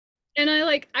And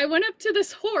I went up to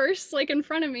this horse like in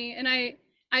front of me, and I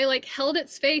like held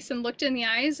its face and looked in the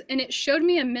eyes, and it showed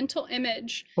me a mental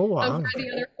image Oh, of wow. where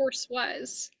the other horse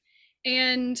was.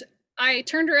 And I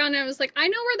turned around and I was like, I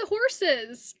know where the horse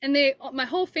is. And my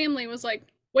whole family was like,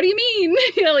 what do you mean?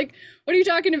 Like, what are you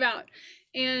talking about?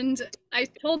 And I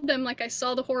told them like I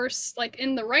saw the horse like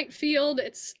in the right field.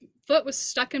 Its foot was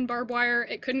stuck in barbed wire.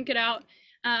 It couldn't get out.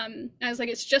 I was like,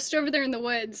 it's just over there in the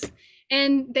woods.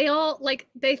 And they all like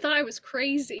they thought I was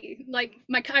crazy. Like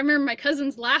I remember my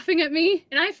cousins laughing at me,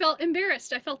 and I felt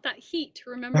embarrassed. I felt that heat. I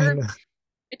Remember know.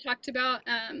 I talked about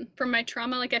from my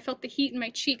trauma, like I felt the heat in my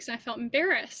cheeks and I felt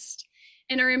embarrassed.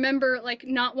 And I remember like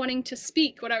not wanting to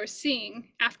speak what I was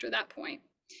seeing after that point.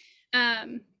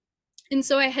 Um, and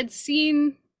so I had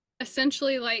seen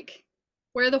essentially like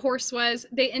where the horse was.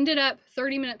 They ended up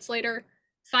 30 minutes later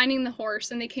finding the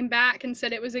horse, and they came back and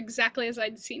said it was exactly as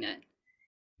I'd seen it.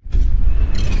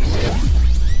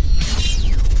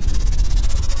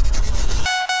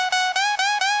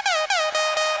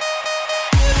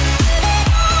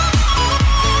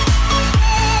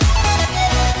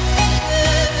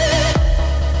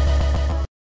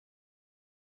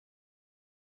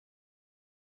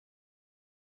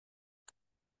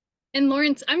 And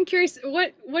Lawrence, I'm curious,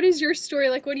 what is your story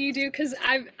like? What do you do? Because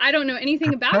I don't know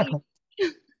anything about you.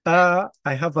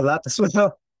 I have a lot as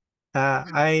well.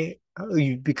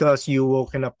 Because you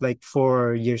woken up like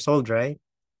 4 years old, right?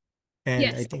 And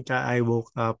I Yes. think I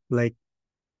woke up like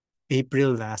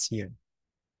April last year.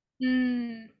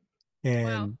 Mm,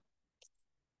 wow.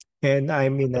 And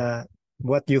I'm in a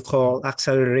what you call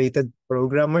accelerated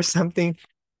program or something.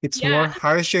 It's Yeah. more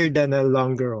harsher than a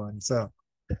longer one. So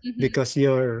Hmm. because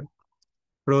your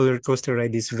roller coaster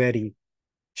ride is very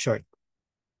short.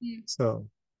 Mm. So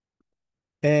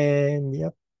and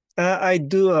yep. I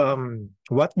do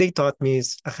what they taught me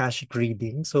is Akashic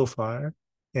reading so far.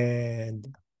 And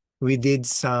we did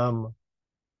some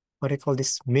what do you call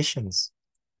this missions.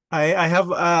 I have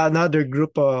another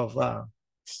group of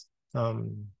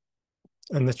um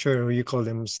I'm not sure what you call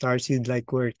them, starseed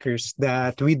like workers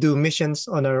that we do missions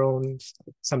on our own,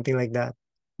 something like that,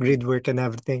 grid work and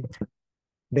everything.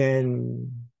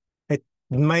 Then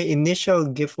my initial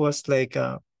gift was like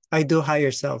I do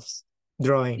higher selves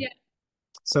drawing. Yeah.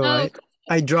 So Oh,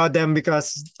 I draw them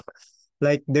because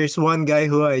like there's one guy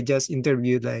who I just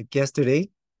interviewed like yesterday,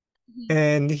 cool.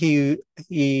 and he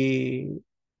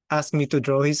asked me to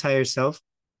draw his higher self,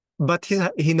 but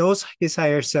he knows his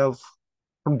higher self.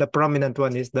 The prominent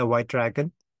one is the white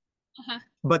dragon, Uh-huh.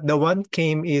 but the one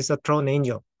came is a throne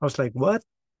angel. I was like, what?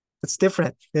 It's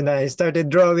different. Then I started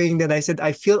drawing. Then I said,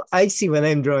 I feel icy when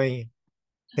I'm drawing.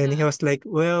 And he Uh-huh. was like,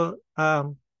 well,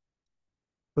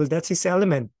 that's his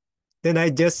element. Then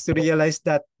I just realized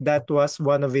that that was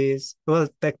one of his, well,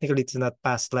 technically it's not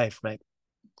past life, right?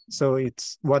 So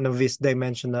it's one of his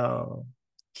dimensional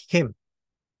him.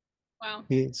 Wow.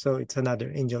 So it's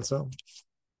another angel. So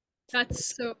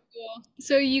That's so cool.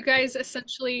 So you guys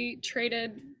essentially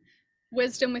traded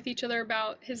wisdom with each other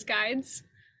about his guides?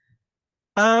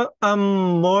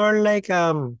 more like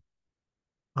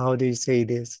how do you say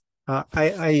this?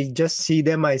 I just see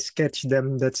them, I sketch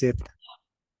them, that's it.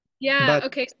 Yeah, But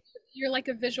okay. So you're like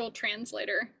a visual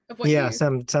translator of what yeah,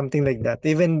 you. something like that.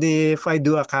 Even if I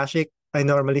do Akashic, I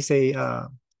normally say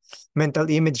mental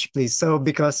image, please. So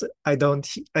because I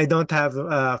don't have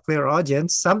a clear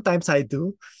audience, sometimes I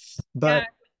do, but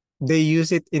Yeah. they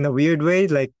use it in a weird way,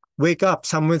 like wake up.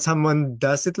 Someone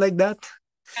does it like that.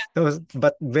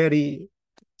 But very.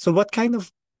 So what kind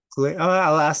of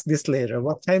I'll ask this later.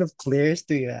 What kind of clears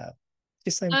do you have?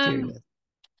 Just I'm Um, curious.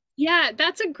 yeah,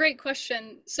 that's a great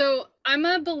question. So I'm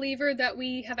a believer that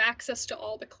we have access to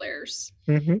all the clairs,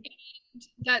 Mm-hmm,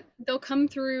 that they'll come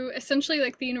through essentially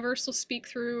like the universe will speak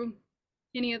through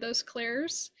any of those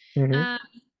clairs. mm-hmm, Um,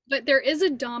 but there is a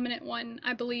dominant one,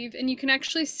 I believe, and you can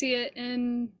actually see it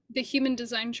in the human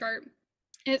design chart.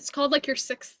 It's called like your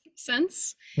sixth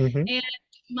sense. mm-hmm. And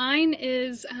mine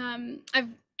is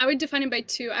I would define it by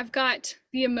two. I've got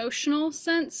the emotional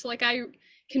sense, so like I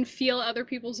can feel other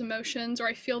people's emotions, or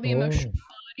I feel the emotional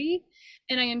Oh, body,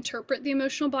 and I interpret the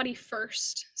emotional body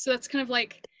first. So that's kind of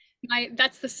like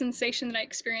that's the sensation that I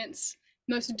experience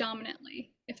most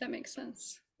dominantly, if that makes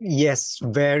sense. yes,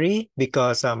 very.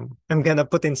 Because I'm gonna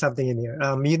put in something in here.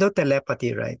 You know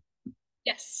telepathy, right?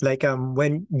 Yes. Like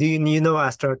when do you know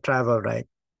astral travel, right?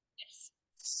 Yes.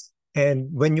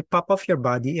 And when you pop off your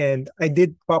body, and I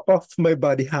did pop off my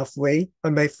body halfway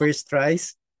on my first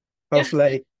tries Yeah. of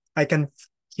like I can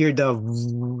hear the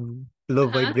low Uh-huh.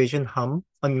 vibration hum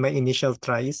on my initial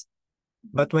tries.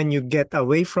 But when you get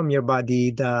away from your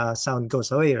body, the sound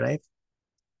goes away, right?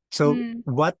 So Mm.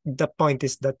 what the point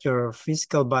is that your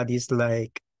physical body is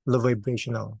like low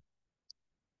vibrational.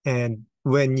 And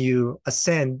when you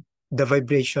ascend, the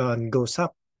vibration goes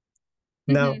up.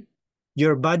 Now, Mm-hmm.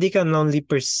 your body can only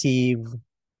perceive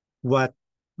what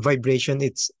vibration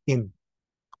it's in.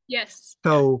 Yes.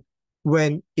 Yeah. So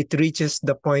when it reaches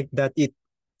the point that it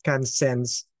can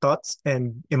sense thoughts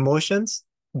and emotions,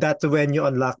 that's when you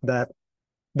unlock the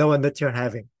one that you're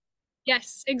having.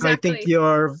 Yes, So I think exactly.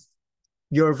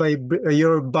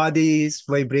 your body is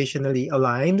vibrationally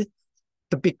aligned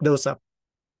to pick those up.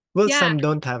 Well, Yeah. some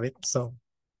don't have it, so.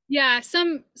 Yeah,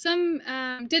 some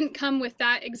didn't come with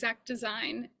that exact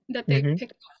design that they Mhm.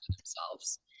 picked out for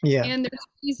themselves. Yeah. And there's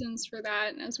reasons for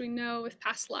that, as we know with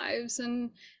past lives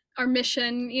and our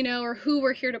mission, or who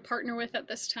we're here to partner with at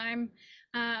this time.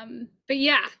 But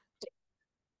yeah,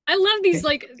 I love these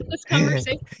like this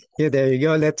conversation. Yeah, there you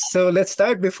go. Let's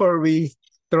start before we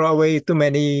throw away too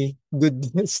many good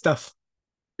stuff.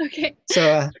 Okay.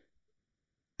 So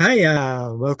hi,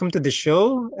 welcome to the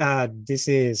show. This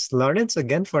is Lawrence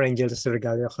again for Angelus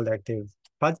Regalia Collective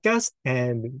podcast,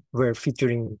 and we're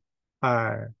featuring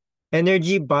our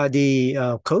energy body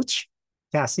coach,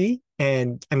 Cassie,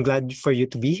 and I'm glad for you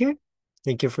to be here.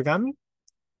 Thank you for coming.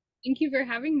 Thank you for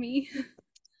having me.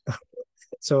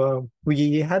 So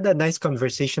we had a nice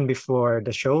conversation before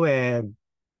the show, and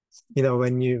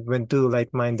when two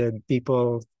like-minded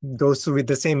people goes with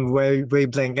the same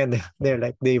wavelength and they're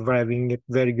vibing it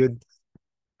very good.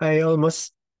 I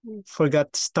almost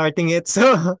forgot starting it.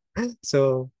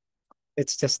 So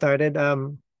it's just started.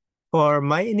 For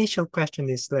my initial question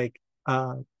is like,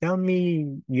 tell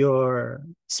me your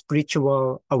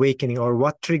spiritual awakening or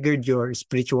what triggered your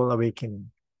spiritual awakening.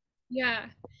 Yeah.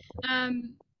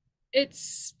 Um,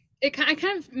 it's I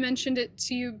kind of mentioned it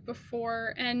to you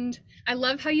before, and I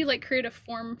love how you like create a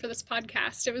form for this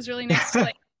podcast. It was really nice to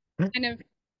like kind of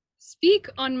speak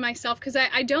on myself because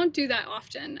I don't do that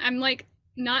often. I'm like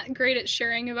not great at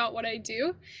sharing about what I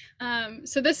do.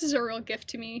 So this is a real gift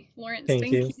to me, Lawrence. Thank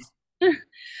Thank you.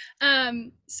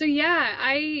 you. So yeah,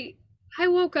 I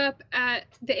woke up at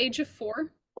the age of 4,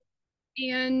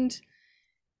 and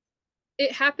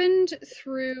it happened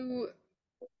through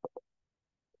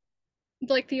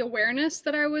like the awareness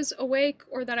that I was awake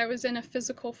or that I was in a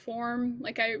physical form,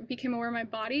 like I became aware of my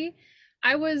body.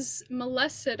 I was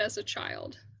molested as a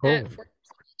child at Oh. 4.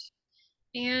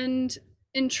 And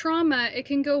in trauma, it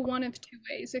can go one of two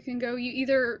ways. It can go you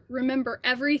either remember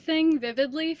everything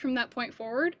vividly from that point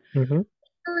forward, Mm-hmm.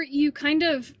 or you kind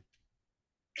of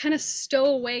stow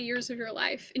away years of your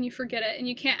life and you forget it and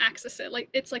you can't access it. Like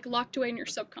it's like locked away in your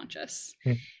subconscious.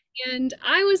 And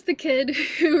I was the kid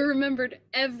who remembered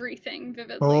everything Oh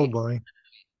vividly. boy.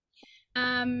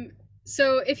 Um,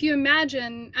 so if you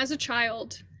imagine as a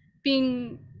child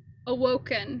being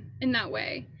awoken in that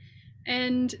way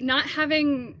and not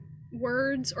having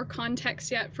words or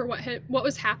context yet for what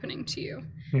was happening to you,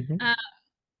 Mm-hmm. uh,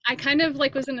 I kind of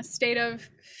like was in a state of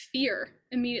fear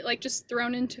immediately, like just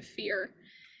thrown into fear.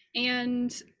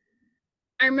 And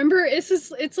I remember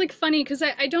it's like funny because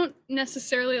I don't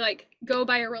necessarily like go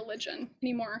by a religion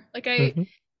anymore. Like Mm-hmm.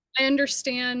 I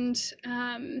understand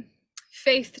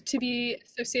faith to be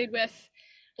associated with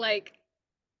like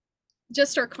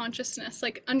just our consciousness,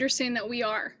 like understanding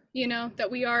that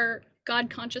that we are God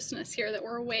consciousness here, that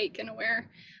we're awake and aware.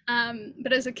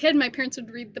 But as a kid, my parents would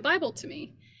read the Bible to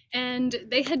me. And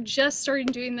they had just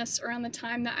started doing this around the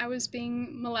time that I was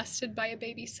being molested by a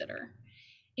babysitter.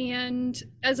 And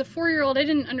as a 4-year old, I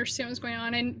didn't understand what was going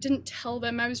on. I didn't tell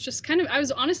them. I was just I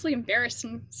was honestly embarrassed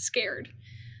and scared.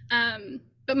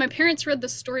 But my parents read the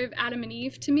story of Adam and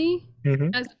Eve to me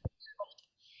Mm-hmm. as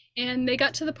and they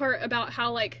got to the part about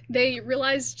how like they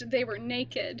realized they were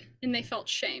naked and they felt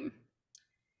shame.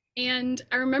 And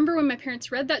I remember when my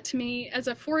parents read that to me as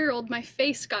a 4-year old, my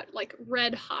face got like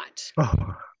red hot.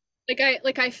 Oh.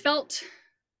 Like I felt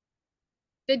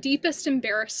the deepest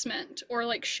embarrassment or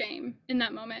like shame in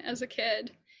that moment as a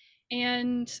kid.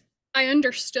 And I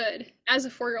understood as a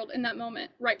 4-year old in that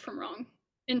moment right from wrong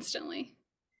instantly.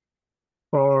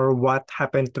 Or what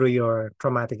happened through your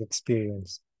traumatic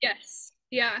experience? Yes.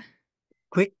 Yeah.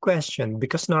 Quick question,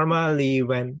 because normally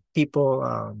when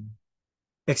people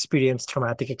experience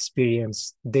traumatic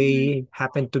experience, Mhm. they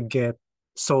happen to get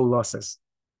soul losses.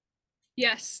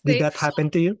 Yes. Did that happen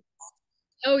to you?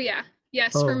 Oh yeah.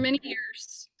 Yes, for Oh, many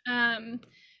years.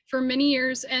 For many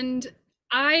years, and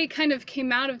I kind of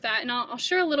came out of that, and I'll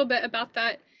share a little bit about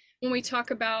that when we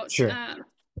talk about sure.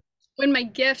 when my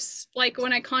gifts, like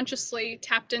when I consciously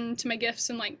tapped into my gifts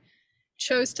and like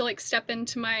chose to like step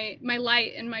into my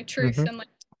light and my truth Mm-hmm. and like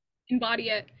embody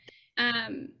it.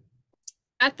 Um,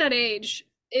 at that age,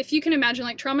 if you can imagine,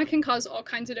 like trauma can cause all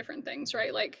kinds of different things,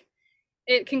 right? Like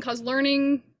it can cause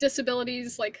learning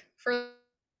disabilities, like for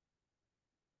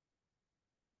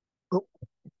Oh,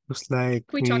 looks like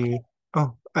we talk. we.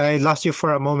 Oh, I lost you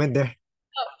for a moment there.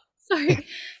 Oh, sorry,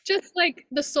 just like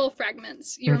the soul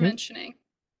fragments you were Mm-hmm. mentioning.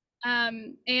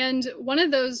 And one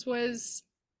of those was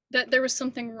that there was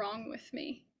something wrong with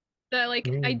me. That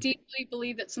like I Mm, deeply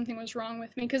believe that something was wrong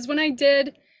with me because when I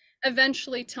did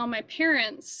eventually tell my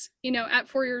parents, you know, at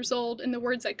 4 years old in the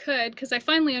words I could, because I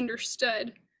finally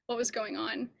understood what was going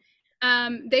on,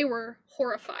 they were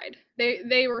horrified.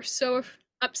 They were so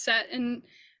upset, and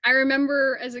I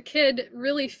remember as a kid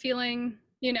really feeling,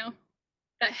 you know,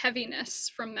 that heaviness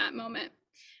from that moment.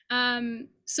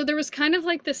 So there was kind of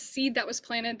like this seed that was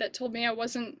planted that told me I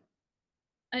wasn't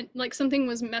like something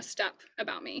was messed up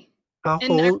about me.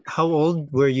 And I how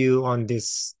old were you on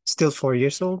this? Still 4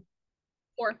 years old?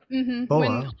 Oh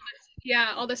when wow.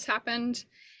 yeah, all this happened,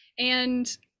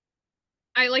 and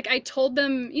I told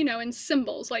them, you know, in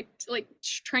symbols, like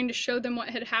trying to show them what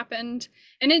had happened,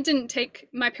 and it didn't take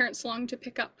my parents long to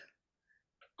pick up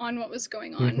on what was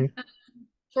going Mm-hmm. on.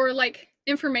 For like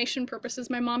information purposes,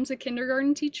 my mom's a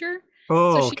kindergarten teacher,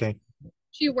 so Oh, she okay.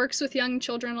 she works with young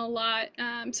children a lot.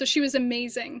 So she was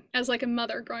amazing as like a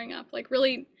mother growing up, like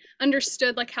really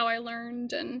understood like how I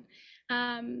learned. And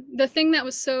the thing that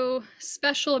was so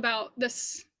special about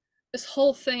this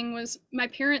whole thing was my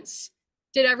parents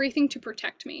did everything to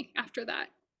protect me after that.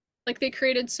 Like they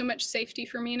created so much safety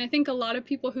for me. And I think a lot of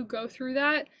people who go through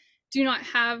that do not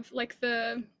have like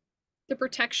the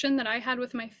protection that I had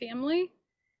with my family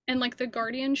and like the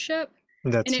guardianship.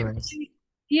 And That's it nice. really,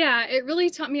 yeah, it really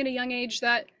taught me at a young age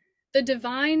that the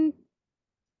divine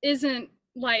isn't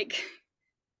like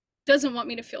doesn't want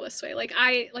me to feel this way. Like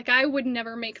I would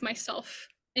never make myself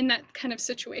in that kind of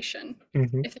situation,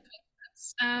 Mm-hmm. if that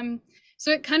makes sense.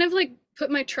 So it kind of like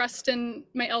put my trust in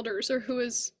my elders or who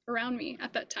was around me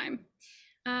at that time.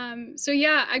 So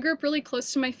yeah, I grew up really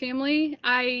close to my family.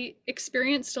 I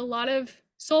experienced a lot of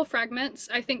soul fragments,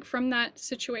 I think, from that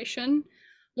situation.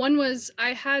 One was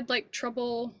I had like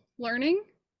trouble learning,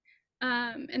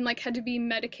 and like had to be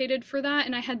medicated for that,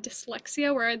 and I had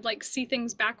dyslexia where I'd like see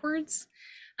things backwards.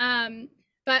 Um,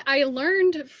 but I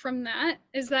learned from that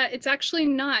is that it's actually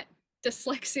not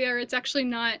dyslexia, or it's actually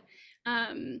not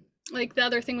um, like the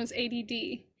other thing was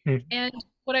ADD. And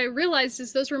what I realized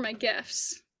is those were my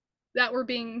gifts that were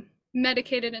being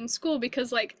medicated in school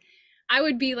because like I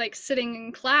would be like sitting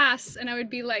in class and I would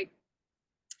be like,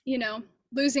 you know,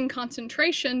 losing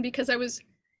concentration because I was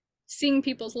seeing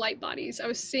people's light bodies. I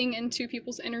was seeing into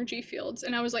people's energy fields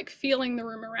and I was like feeling the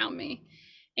room around me.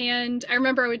 And I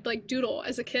remember I would like doodle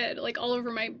as a kid, like all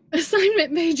over my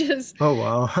assignment pages. Oh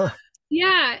wow.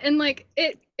 Yeah, and like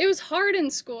it was hard in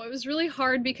school. It was really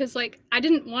hard because like I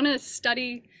didn't want to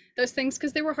study those things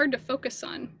because they were hard to focus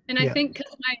on. And I Yeah, think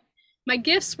because my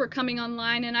gifts were coming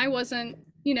online and I wasn't,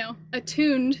 you know,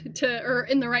 attuned to or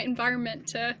in the right environment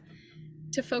to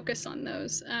focus on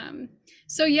those.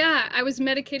 So yeah, I was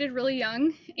medicated really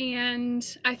young, and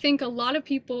I think a lot of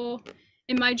people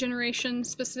in my generation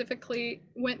specifically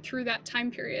went through that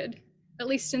time period, at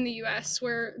least in the U.S.,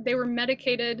 where they were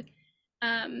medicated,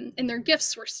 and their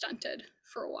gifts were stunted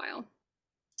for a while.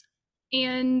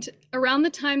 And around the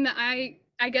time that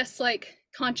I guess like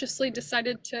consciously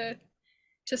decided to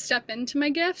step into my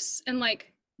gifts and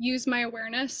like use my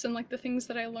awareness and like the things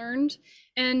that I learned.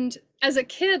 And as a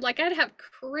kid, like I'd have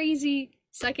crazy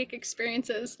psychic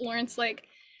experiences, Lawrence. Like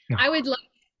I would like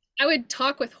I would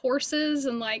talk with horses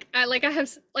and like I have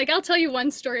like I'll tell you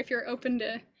one story if you're open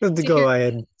let's to hear. go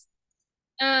ahead.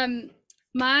 Um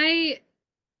my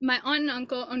my aunt and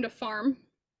uncle owned a farm,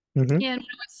 Mm-hmm. and when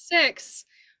I was 6,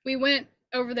 we went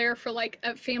over there for like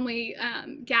a family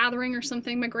gathering or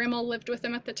something. My grandma lived with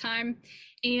them at the time,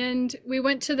 and we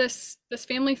went to this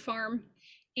family farm,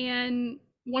 and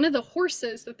one of the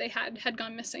horses that they had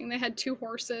gone missing. They had 2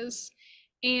 horses,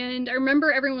 and I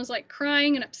remember everyone was like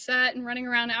crying and upset and running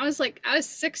around. I was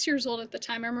 6 years old at the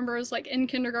time. I remember I was like in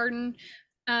kindergarten,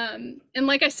 and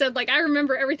like I said, like I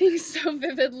remember everything so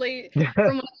vividly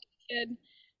from when I was a kid.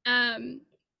 Um,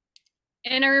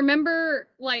 and I remember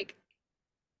like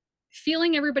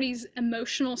feeling everybody's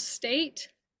emotional state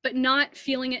but not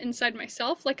feeling it inside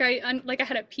myself, like I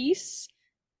had a peace,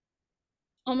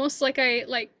 almost like I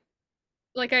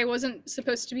wasn't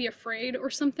supposed to be afraid or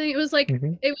something. It was like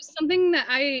Mm-hmm. it was something that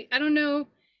I don't know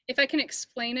if I can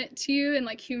explain it to you in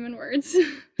like human words.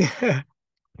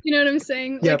 You know what I'm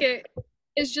saying? Like Yep. it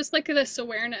is just like this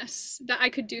awareness that I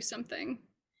could do something,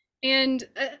 and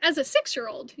as a 6-year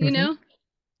old, you Mm-hmm. know.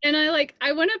 And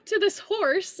I went up to this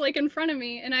horse like in front of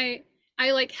me, and I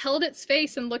I like held its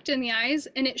face and looked in the eyes,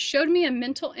 and it showed me a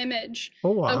mental image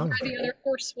Oh, of wow. where the other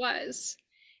horse was.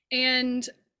 And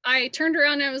I turned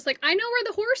around and I was like, I know where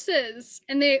the horse is.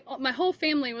 And my whole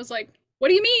family was like, what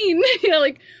do you mean?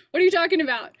 Like, what are you talking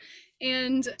about?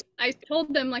 And I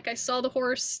told them, like, I saw the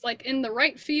horse, like, in the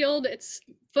right field. Its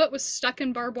foot was stuck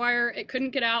in barbed wire. It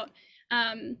couldn't get out.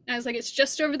 I was like, it's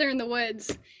just over there in the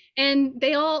woods. And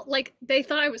they all, like, they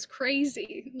thought I was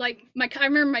crazy. Like, I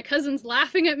remember my cousins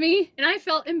laughing at me, and I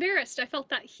felt embarrassed. I felt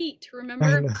that heat, I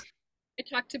remember? know. I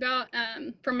talked about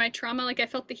from my trauma, like I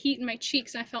felt the heat in my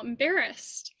cheeks and I felt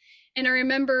embarrassed. And I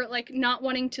remember like not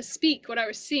wanting to speak what I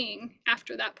was seeing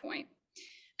after that point.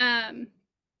 Um,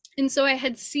 and so I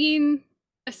had seen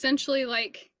essentially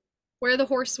like where the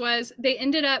horse was. They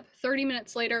ended up 30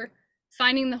 minutes later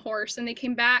finding the horse, and they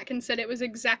came back and said it was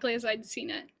exactly as I'd seen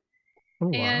it. Oh,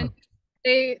 And wow.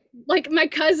 they, like, my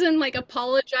cousin like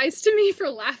apologized to me for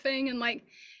laughing, and like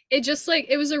it just like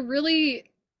it was a really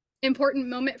important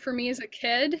moment for me as a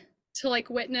kid to like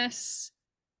witness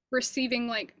receiving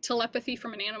like telepathy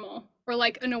from an animal, or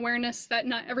like an awareness that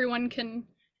not everyone can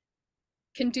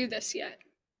do this yet,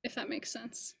 if that makes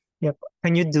sense. Yep.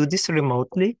 Can you do this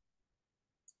remotely?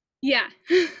 Yeah.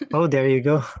 Oh, there you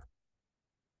go.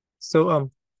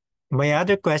 So, my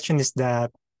other question is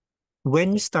that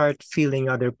when you start feeling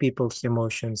other people's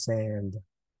emotions and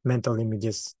mental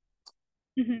images,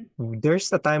 Mhm.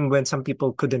 there's a time when some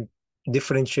people couldn't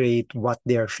differentiate what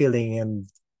they're feeling and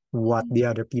what the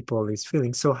other people is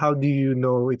feeling. So how do you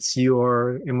know it's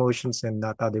your emotions and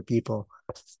not other people?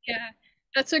 Yeah,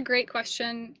 that's a great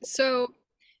question. So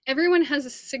everyone has a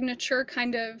signature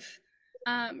kind of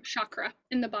chakra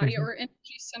in the body, Mm-hmm. or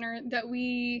energy center that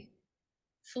we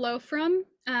flow from.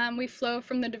 We flow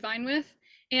from the divine with,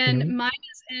 and Mm-hmm. mine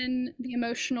is in the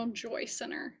emotional joy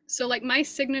center. So like my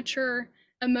signature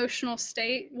emotional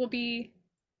state will be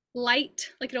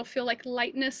light, like it'll feel like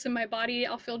lightness in my body.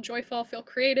 I'll feel joyful, I'll feel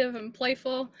creative and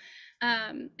playful.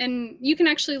 And you can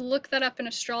actually look that up in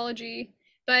astrology.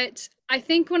 But I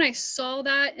think when I saw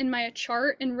that in my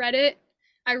chart and read it,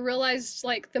 I realized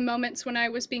like the moments when I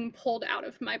was being pulled out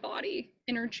of my body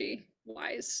energy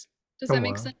wise. Does Oh, that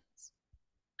make wow. sense?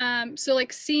 So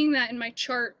like seeing that in my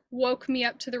chart woke me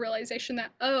up to the realization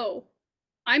that, oh,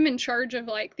 I'm in charge of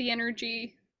like the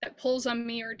energy that pulls on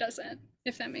me or doesn't,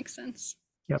 if that makes sense.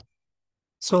 Yep.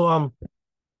 So,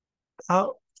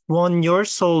 how, on your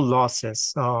soul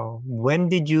losses, when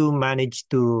did you manage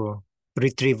to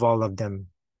retrieve all of them?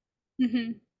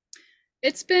 Hmm.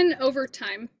 It's been over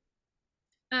time.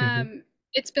 Mm-hmm. Um,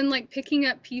 it's been like picking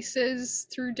up pieces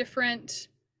through different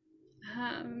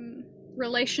um,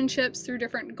 relationships, through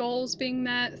different goals being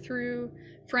met, through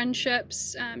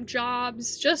friendships,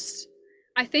 jobs. Just,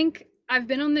 I think I've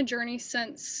been on the journey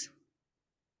since,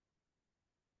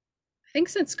 I think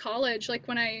since college, like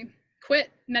when I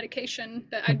quit medication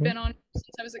that I'd Mm-hmm. been on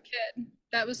since I was a kid.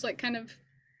 That was like kind of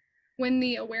when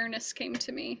the awareness came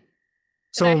to me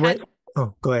that I So when, had,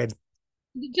 oh, go ahead.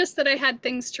 just that I had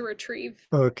things to retrieve.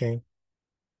 Okay.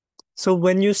 So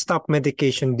when you stopped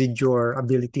medication, did your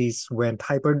abilities went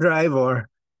hyperdrive or?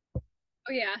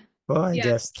 Oh yeah. Oh, I Yeah.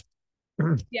 guess.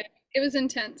 Yeah, it was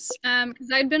intense. Because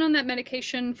I'd been on that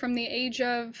medication from the age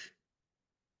of,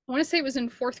 I want to say it was in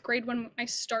fourth grade when I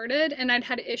started, and I'd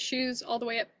had issues all the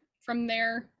way up from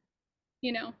there,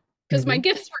 you know, because my Mm-hmm.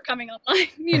 gifts were coming online,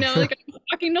 like I was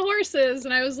talking to horses,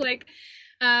 and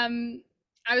um,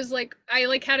 I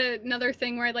like had another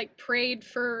thing where I like prayed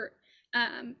for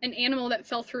an animal that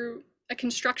fell through a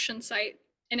construction site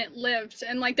and it lived,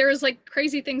 and like there was like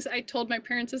crazy things I told my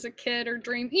parents as a kid or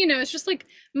dream, it's just like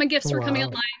my gifts were coming Wow.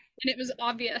 online, and it was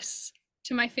obvious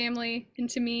to my family and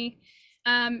to me.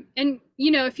 And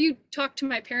if you talk to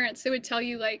my parents, they would tell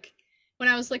you like when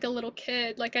I was like a little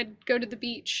kid, like I'd go to the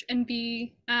beach and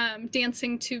be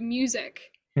dancing to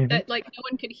music Mm-hmm. that like no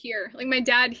one could hear. Like my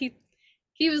dad,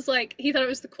 he was like he thought it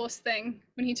was the coolest thing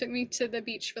when he took me to the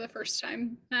beach for the first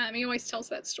time. He always tells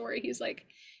that story. He's like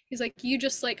you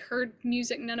just like heard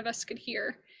music none of us could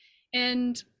hear,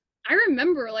 and I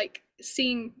remember like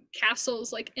seeing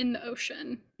castles like in the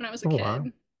ocean when I was a Oh, wow.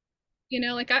 kid.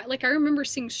 Like I remember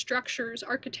seeing structures,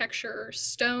 architecture,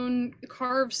 stone,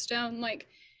 carved stone, like,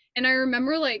 and I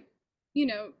remember like,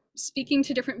 speaking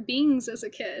to different beings as a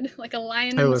kid, like a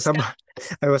lion I in the was sky. about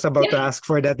I was about to Yeah, ask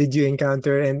for that. Did you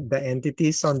encounter the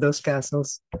entities on those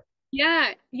castles?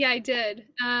 yeah, yeah, I did.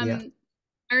 Yeah.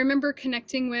 I remember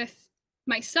connecting with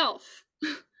myself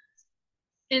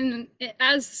in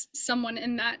as someone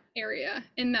in that area,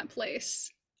 in that place.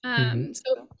 Mm-hmm.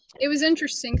 So it was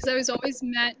interesting because I was always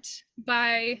met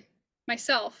by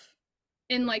myself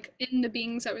in the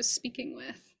beings I was speaking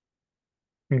with.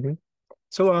 Mm-hmm.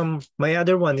 So my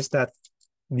other one is that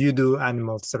you do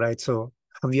animals, right? So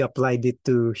have you applied it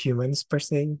to humans per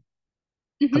se?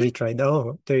 Have Hmm. you tried?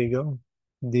 Oh, there you go.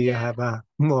 Do you Yeah. have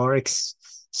more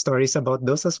stories about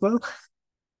those as well?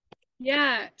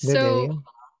 Yeah. There So, you go.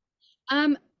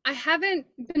 um, I haven't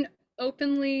been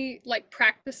openly like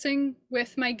practicing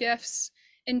with my gifts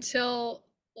until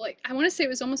like I want to say it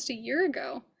was almost a year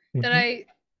ago that Mm-hmm, I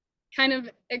kind of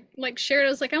like shared. I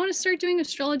was like, I want to start doing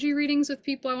astrology readings with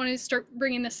people. I want to start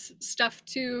bringing this stuff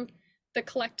to the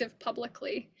collective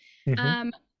publicly. mm-hmm.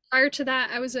 Um, Prior to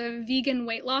that, I was a vegan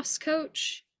weight loss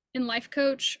coach and life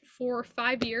coach for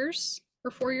 5 years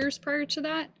or 4 years prior to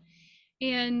that.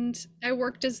 And I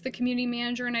worked as the community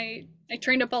manager, and I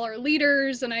trained up all our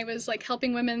leaders, and I was like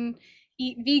helping women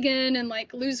eat vegan and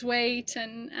like lose weight.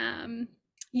 And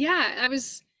yeah, I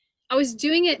was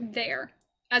doing it there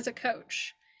as a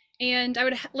coach. And I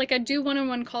would like I'd do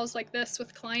one-on-one calls like this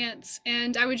with clients,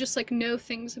 and I would just like know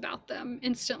things about them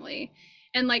instantly.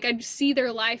 And like I'd see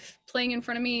their life playing in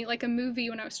front of me like a movie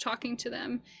when I was talking to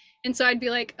them. And so I'd be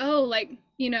like, "Oh, like,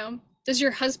 does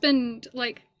your husband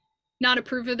like not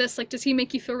approve of this? Like, does he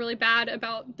make you feel really bad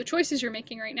about the choices you're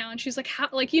making right now?" And she's like, how,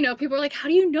 like, people are like, how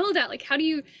do you know that? Like, how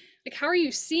are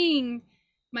you seeing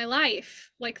my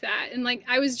life like that? And like,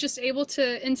 I was just able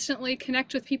to instantly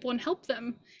connect with people and help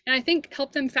them. And I think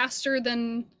help them faster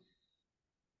than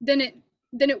it,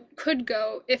 than it could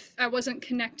go if I wasn't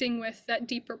connecting with that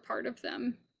deeper part of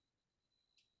them.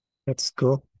 That's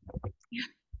cool.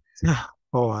 Yeah.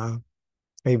 Oh wow.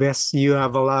 I guess you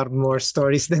have a lot more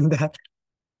stories than that.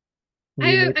 We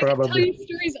may I could tell probably you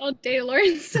stories all day,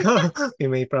 Lawrence. we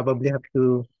may probably have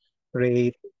to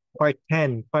rate part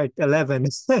 10, part 11.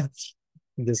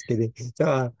 Just kidding.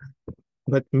 So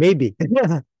but maybe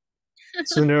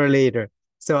sooner or later.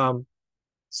 So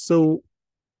so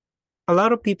a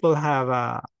lot of people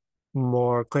have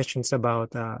more questions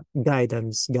about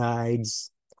guidance,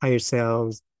 guides, higher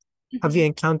selves. Have you Mhm.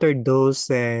 encountered those,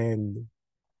 and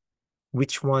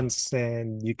which ones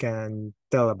and you can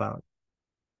tell about?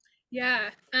 Yeah.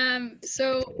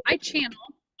 So I channel.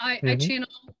 I Mm-hmm, channel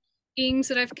beings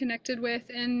that I've connected with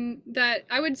and that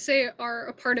I would say are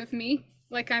a part of me.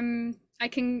 Like I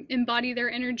can embody their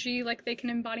energy like they can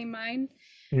embody mine.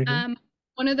 mm-hmm. Um,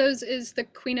 One of those is the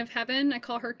Queen of Heaven. I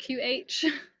call her QH.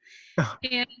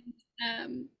 And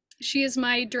um, she is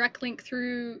my direct link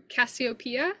through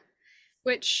Cassiopeia,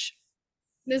 which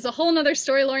there's a whole nother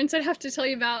story, Lawrence, I'd have to tell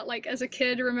you about, like as a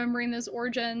kid remembering those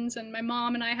origins and my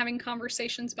mom and I having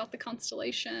conversations about the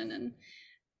constellation.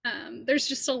 And there's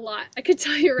just a lot I could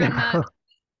tell you around that.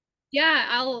 Yeah,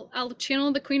 I'll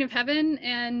channel the Queen of Heaven,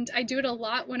 and I do it a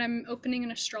lot when I'm opening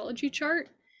an astrology chart.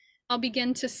 I'll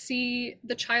begin to see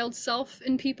the child self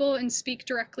in people and speak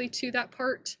directly to that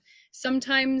part.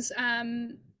 Sometimes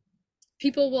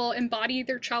people will embody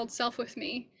their child self with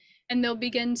me, and they'll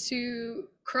begin to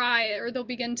cry, or they'll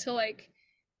begin to like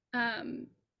um,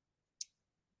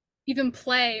 even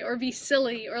play or be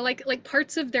silly, or like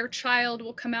parts of their child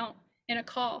will come out in a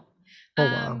call. Oh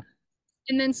Um, wow.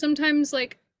 and then sometimes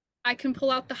like I can pull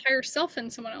out the higher self in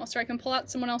someone else, or I can pull out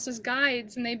someone else's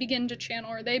guides and they begin to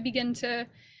channel, or they begin to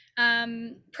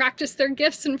practice their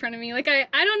gifts in front of me. Like I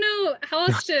don't know how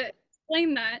else to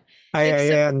explain that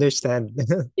except I understand.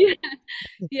 yeah,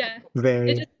 yeah, it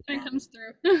Very. just kind of comes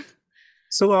through.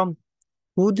 So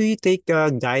who do you take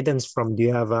guidance from? Do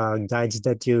you have guides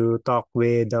that you talk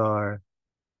with, or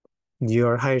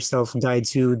your higher self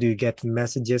guides you? Do you get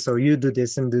messages, or you do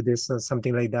this and do this, or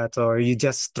something like that, or you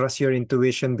just trust your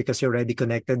intuition because you're already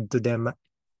connected to them?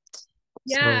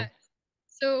 Yeah.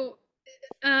 So,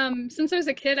 So since I was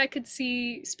a kid, I could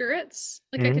see spirits.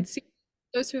 Like I mhm. could see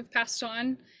those who have passed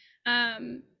on.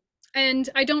 Um, and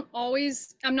I'm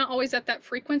not always at that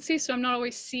frequency, so I'm not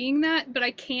always seeing that, but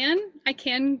I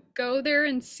can go there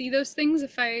and see those things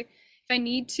if I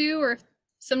need to, or if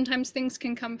sometimes things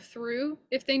can come through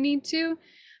if they need to.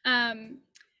 Um,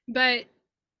 but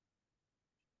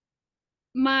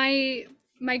my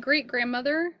my great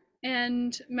grandmother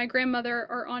and my grandmother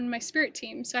are on my spirit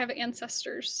team, so I have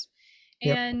ancestors,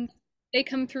 Yep. and they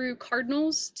come through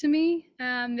cardinals to me.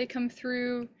 They come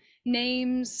through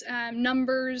names,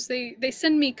 numbers. They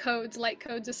send me codes, light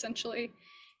codes, essentially.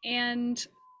 And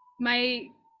my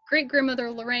great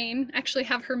grandmother Lorraine, actually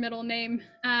have her middle name,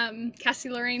 Cassi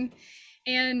Lorraine,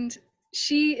 and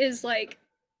she is like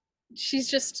she's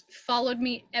just followed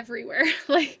me everywhere.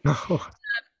 Like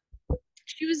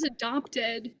she was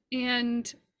adopted,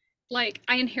 and like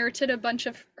I inherited a bunch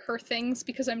of her things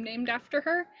because I'm named after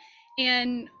her.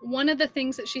 And one of the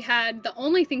things that she had, the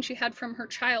only thing she had from her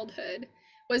childhood,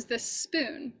 was this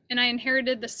spoon. And I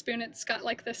inherited the spoon. It's got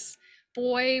like this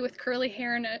boy with curly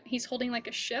hair and he's holding like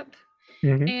a ship.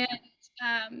 Hmm. And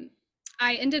um,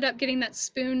 I ended up getting that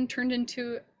spoon turned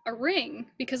into a ring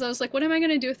because I was like, what am I going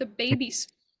to do with a baby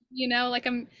spoon? Like I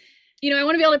want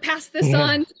to be able to pass this Yeah.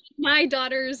 on to my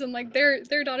daughters and like their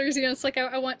daughters. It's like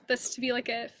I want this to be like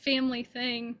a family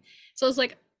thing. So I was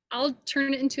like, I'll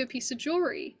turn it into a piece of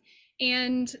jewelry.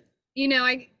 And you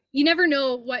never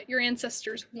know what your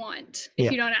ancestors want if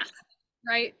Yeah. you don't ask,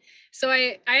 right? So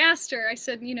I asked her. I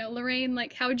said, Lorraine,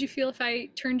 like, how would you feel if I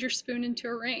turned your spoon into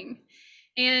a ring?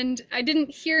 And I didn't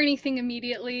hear anything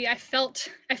immediately. I felt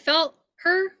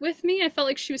her with me. I felt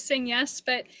like she was saying yes,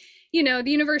 but the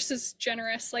universe is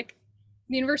generous. Like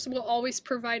the universe will always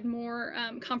provide more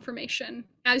confirmation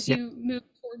as Yeah. you move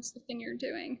towards the thing you're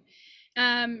doing.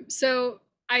 So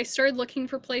I started looking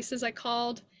for places. I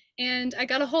called and I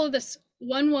got a hold of this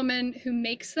one woman who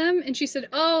makes them, and she said,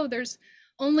 "Oh, there's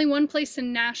only one place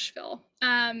in Nashville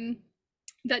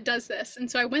that does this." And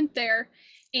so I went there,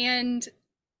 and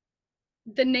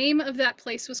the name of that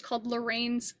place was called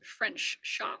Lorraine's French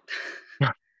Shop,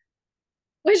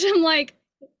 which I'm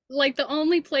like the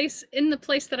only place in the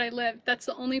place that I lived, that's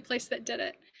the only place that did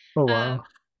it. Oh, Um, wow.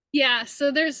 yeah,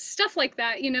 so there's stuff like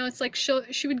that. It's like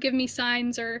she would give me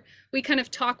signs, or we kind of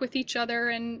talk with each other,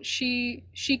 and she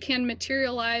can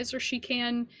materialize, or she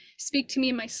can speak to me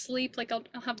in my sleep. Like I'll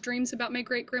have dreams about my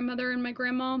great grandmother and my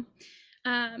grandma.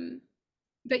 Um,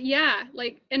 but yeah,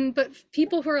 but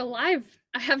people who are alive,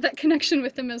 I have that connection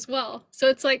with them as well. So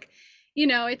it's like,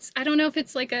 it's I don't know if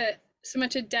it's like a so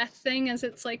much a death thing as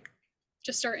it's like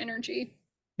just our energy.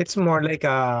 It's more like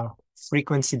a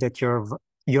frequency that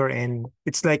you're in.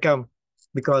 It's like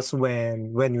because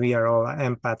when we are all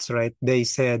empaths, right? They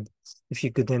said if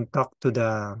you couldn't talk to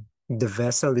the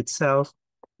vessel itself,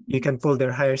 you can pull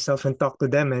their higher self and talk to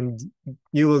them, and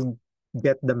you will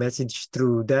get the message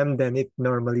through them. Then it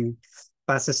normally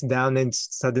passes down, and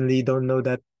suddenly you don't know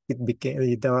that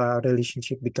the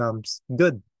relationship becomes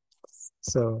good.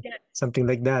 So Yeah, something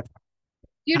like that.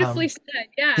 beautifully Um, said.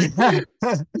 Yeah.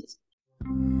 yeah.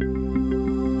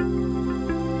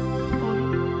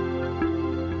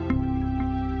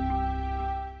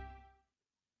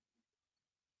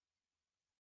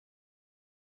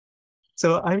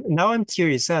 So I'm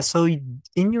curious.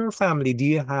 In your family, do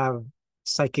you have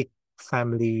psychic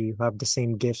family who have the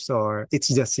same gifts, or it's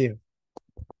just you?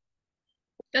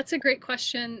 That's a great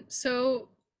question. So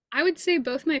I would say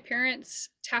both my parents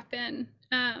tap in.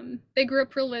 They grew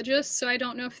up religious, so I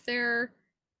don't know if they're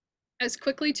as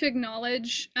quickly to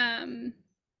acknowledge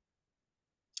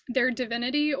their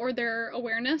divinity or their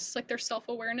awareness, like their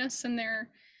self-awareness and their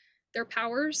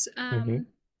powers. Mm-hmm.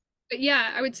 But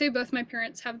yeah, I would say both my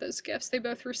parents have those gifts. They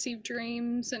both receive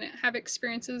dreams and have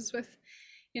experiences with,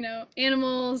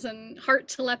 animals and heart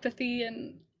telepathy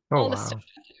and Oh, all the stuff.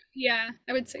 wow, Yeah,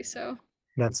 I would say so.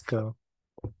 that's cool.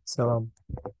 So,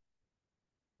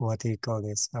 what do you call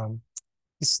this?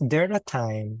 Is there a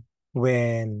time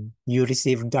when you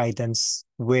receive guidance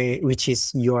which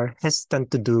is you're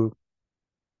hesitant to do,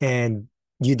 and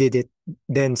you did it,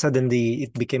 then suddenly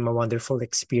it became a wonderful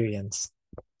experience?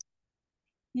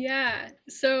 Yeah,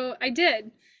 so I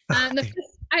did. The Okay.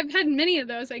 first, I've had many of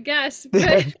those, I guess,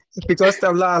 but Because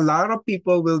a lot of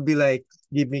people will be like,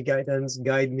 give me guidance,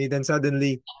 guide me. Then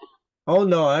suddenly, oh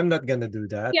no, I'm not gonna do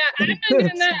that. yeah, I'm not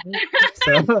doing that.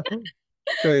 So,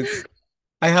 so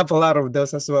I have a lot of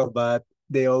those as well, but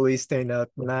they always turn out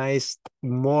nice,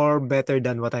 more better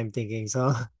than what I'm thinking.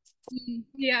 So,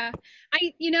 Yeah,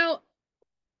 I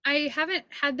haven't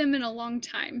had them in a long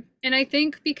time. And I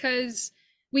think because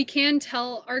we can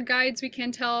tell our guides, we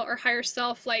can tell our higher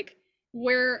self like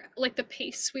where like the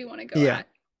pace we want to go yeah, at.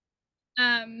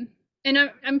 Um and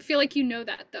I feel like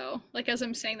that though. Like as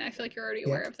I'm saying that, I feel like you're already yeah.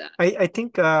 aware of that. I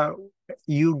think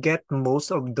you get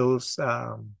most of those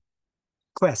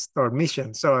quests or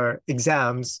missions or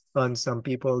exams on some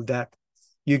people, that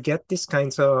you get these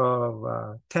kinds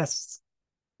of tests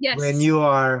when Yes. you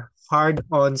are hard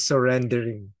on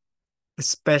surrendering,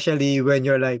 especially when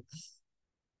you're like,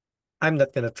 I'm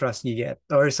not gonna trust you yet,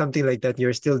 or something like that.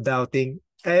 You're still doubting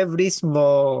every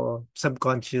small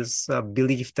subconscious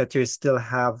belief that you still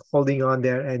have holding on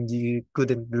there, and you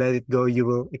couldn't let it go. You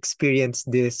will experience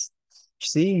this.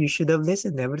 See, you should have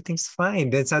listened. Everything's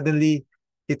fine. Then suddenly,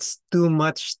 it's too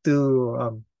much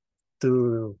to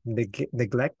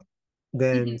neglect.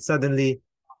 Then Mhm. suddenly,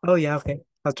 oh yeah, okay,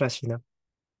 I'll trust you now.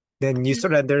 Then you Mhm.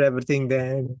 surrender everything.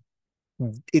 Then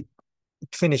it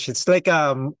finishes. It's like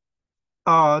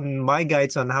on my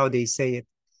guides on how they say it,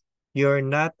 they're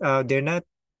not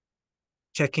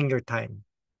checking your time,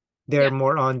 they're Yeah.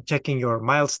 more on checking your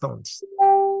milestones.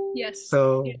 Yes.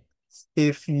 So Yeah.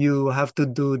 if you have to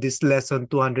do this lesson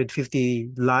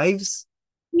 250 lives,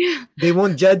 Yeah. they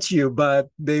won't judge you, but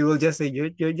they will just say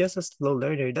you're just a slow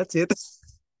learner. That's it.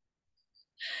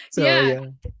 So Yeah. yeah.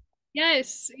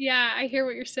 Yes. Yeah, I hear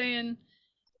what you're saying.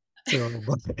 So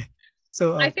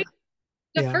so I think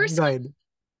the yeah, first go one, ahead.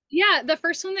 yeah, the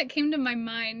first one that came to my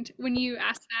mind when you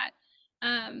asked that,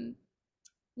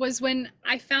 was when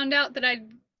I found out that I'd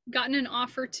gotten an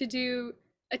offer to do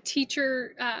a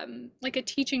teacher, like a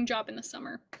teaching job in the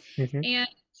summer. Mm-hmm. And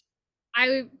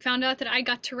I found out that I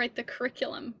got to write the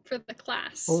curriculum for the Oh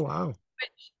class. wow.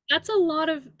 That's a lot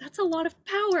of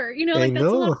power, I like that's a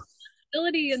lot of know.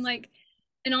 ability, and like,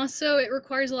 and also it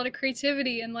requires a lot of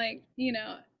creativity, and like,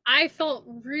 I felt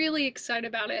really excited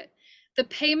about it. The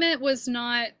payment was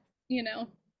not, you know,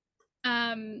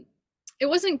 um it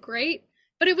wasn't great,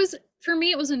 but it was, for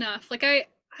me it was enough. Like I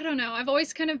don't know, I've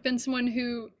always kind of been someone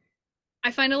who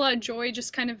I find a lot of joy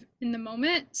just kind of in the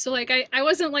moment. So like I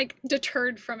wasn't like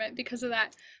deterred from it because of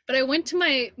that. But I went to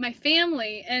my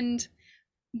family, and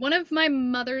one of my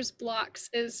mother's blocks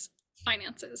is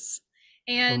finances.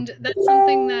 Oh. And that's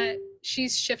something that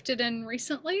she's shifted in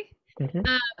recently. Mm-hmm.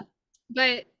 Uh,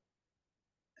 but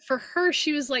for her,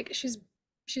 she's like,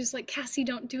 Cassie,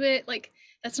 don't do it. Like,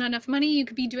 that's not enough money. You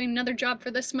could be doing another job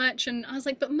for this much. And I was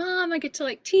like, but mom, I get to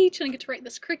like teach, and I get to write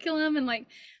this curriculum, and like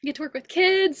I get to work with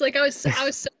kids. Like I was so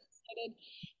excited.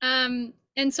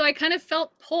 And so I kind of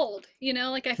felt pulled,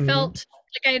 like I Mm-hmm. felt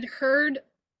like I had heard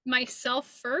myself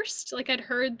first, like I'd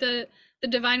heard the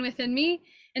divine within me.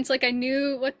 And so like I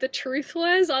knew what the truth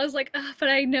was. I was like, but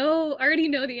I already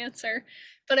know the answer.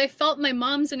 But I felt my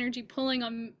mom's energy pulling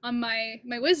on my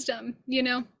wisdom,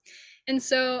 And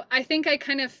so I think I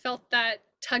kind of felt that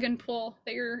tug and pull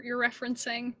that you're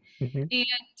referencing. Mm-hmm.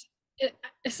 And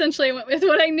essentially I went with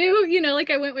what I knew, like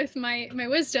I went with my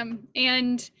wisdom.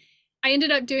 And I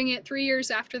ended up doing it 3 years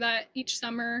after that each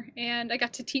summer. And I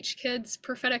got to teach kids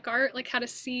prophetic art, like how to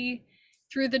see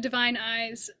through the divine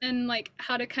eyes, and like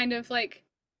how to kind of like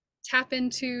tap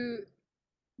into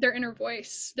their inner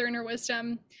voice, their inner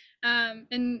wisdom.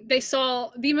 And they saw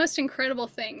the most incredible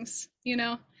things,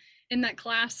 in that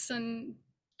class. And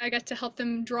I got to help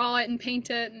them draw it and paint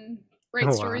it and write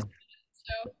Oh stories. wow.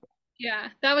 So, yeah,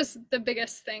 that was the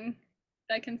biggest thing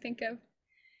that I can think of.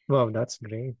 Wow, that's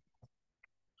great.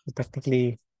 So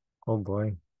technically, oh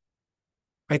boy.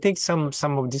 I think some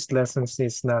of these lessons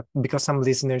is not because some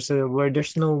listeners where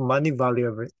there's no money value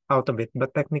of it, out of it,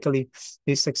 but technically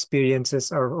these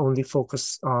experiences are only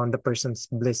focused on the person's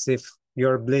bliss. If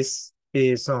your bliss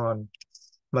is on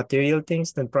material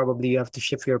things, then probably you have to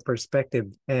shift your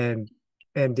perspective. And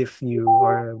if you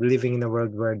are living in a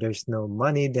world where there's no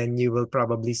money, then you will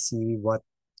probably see what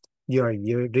you're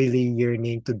really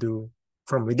yearning to do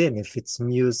from within, if it's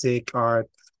music, art,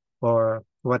 or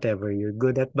whatever you're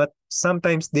good at. But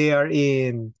sometimes they are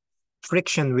in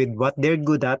friction with what they're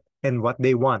good at and what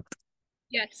they want.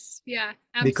 Yes, yeah,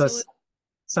 Because absolutely.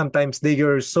 sometimes they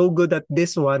are so good at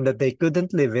this one that they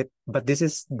couldn't live it, but this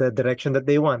is the direction that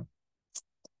they want.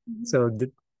 Mhm. So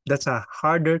that's a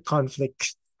harder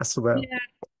conflict as well. Yeah,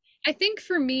 I think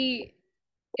for me,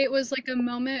 it was like a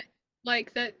moment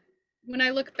like that. When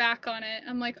I look back on it,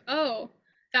 I'm like, oh,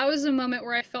 that was a moment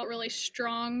where I felt really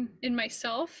strong in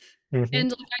myself, Hmm.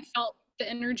 and like I felt the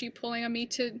energy pulling on me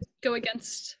to go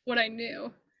against what I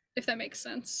knew, if that makes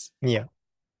sense. Yeah.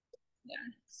 Yeah.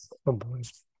 Oh boy.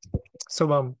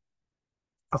 So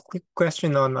a quick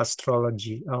question on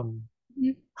astrology.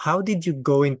 Mhm. How did you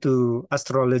go into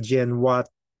astrology and what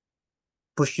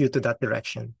pushed you to that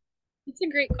direction? It's a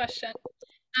great question.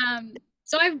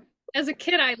 So as a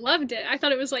kid, I loved it. I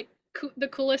thought it was like the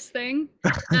coolest thing.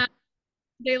 Um,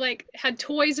 they like had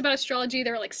toys about astrology.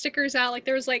 There were like stickers out. Like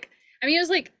there was like, I mean, it was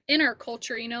like in our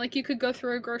culture, like you could go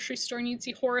through a grocery store and you'd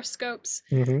see horoscopes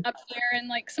Hmm. up there, and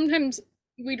like sometimes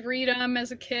we'd read them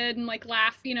as a kid and like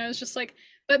laugh. It was just like,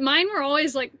 but mine were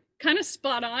always like kind of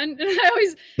spot on, and I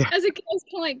always, Yeah. as a kid, I was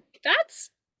kind of like,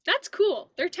 that's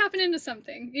cool. They're tapping into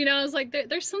something. I was like,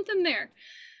 there's something there.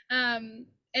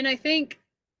 And I think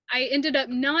I ended up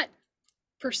not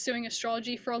pursuing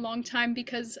astrology for a long time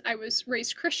because I was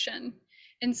raised Christian.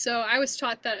 And so I was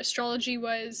taught that astrology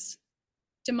was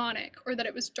demonic or that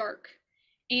it was dark.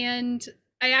 And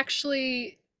I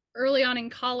actually, early on in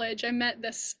college, I met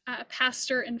this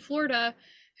pastor in Florida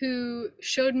who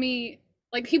showed me,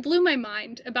 like, he blew my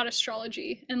mind about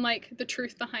astrology and like the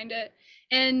truth behind it.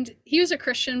 And he was a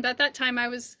Christian, but at that time I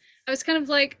was kind of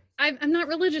like, I'm not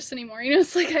religious anymore.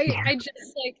 It's like I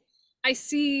just like I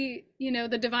see,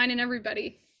 the divine in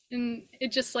everybody. And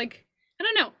it just like, I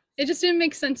don't know. It just didn't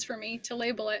make sense for me to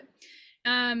label it.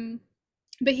 Um,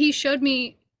 but he showed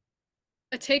me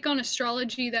a take on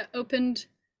astrology that opened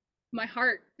my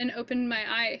heart and opened my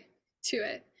eye to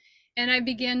it. And I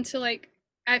began to like,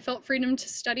 I felt freedom to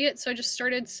study it. So I just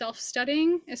started self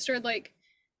studying. I started like,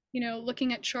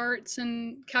 looking at charts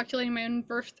and calculating my own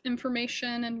birth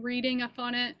information and reading up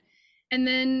on it. And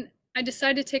then I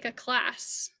decided to take a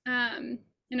class. And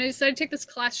I decided to take this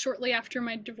class shortly after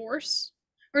my divorce.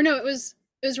 Or no, it was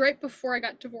right before I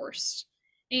got divorced.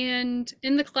 And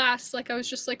in the class, like I was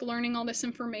just like learning all this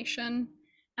information.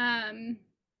 Um,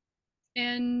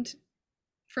 and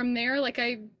from there, like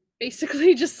I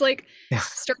basically just like Yeah.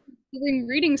 started doing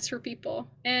readings for people.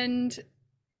 And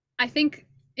I think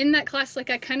in that class, like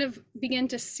I kind of began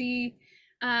to see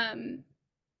um,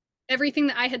 everything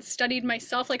that I had studied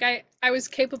myself. Like I was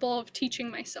capable of teaching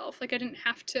myself. Like I didn't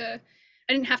have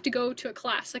to go to a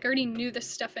class. Like I already knew this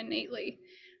stuff innately.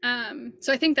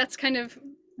 So I think that's kind of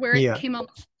where it Yeah. came up.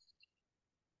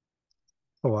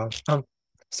 Oh, wow.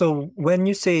 So when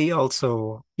you say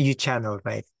also you channel,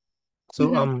 right?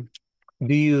 So Hmm.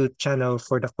 do you channel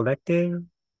for the collective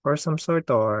or some sort,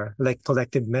 or like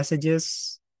collective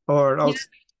messages? Or Yeah, also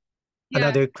yeah.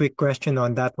 another quick question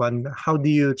on that one. How do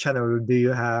you channel? Do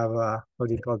you have what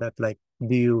do you call that? Like,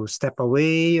 do you step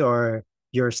away, or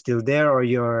you're still there, or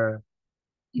you're,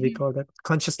 what do you Mhm. call that?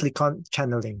 Consciously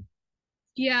channeling.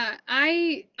 Yeah,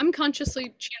 I'm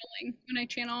consciously channeling when I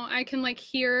channel. I can like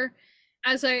hear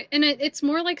as it's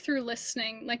more like through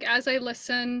listening. Like as I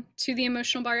listen to the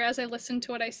emotional body, as I listen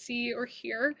to what I see or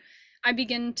hear, I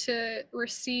begin to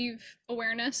receive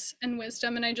awareness and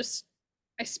wisdom, and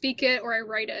I speak it or I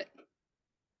write it.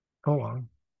 Oh, wow.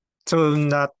 So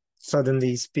not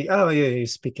suddenly speak. Oh, yeah, you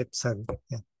speak it suddenly.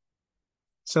 Yeah.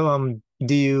 So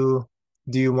do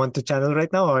you want to channel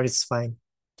right now, or it's fine?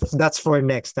 That's for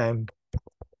next time.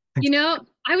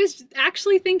 I was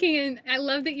actually thinking, and I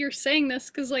love that you're saying this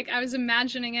because, like, I was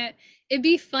imagining it. It'd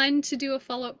be fun to do a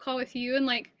follow-up call with you and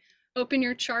like open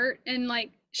your chart and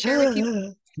like share with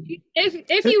people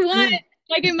if you want.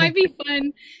 Like, it might be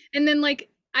fun, and then like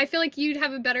I feel like you'd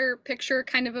have a better picture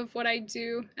kind of what I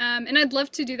do. And I'd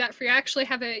love to do that for you. I actually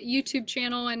have a YouTube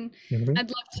channel, and Mhm. I'd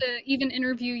love to even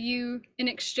interview you in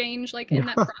exchange, like in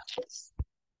that process,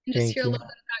 and just Thank hear a you. little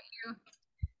bit about you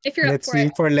if you're up for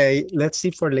it. Let's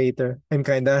see for later. I'm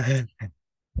kinda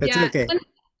That's Yeah. okay.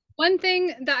 One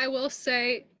thing that I will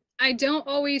say, I don't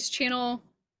always channel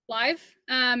live.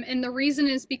 And the reason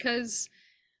is because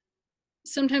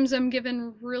sometimes I'm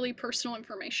given really personal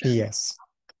information. Yes.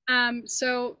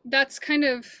 So that's kind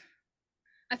of,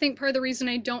 I think, part of the reason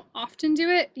I don't often do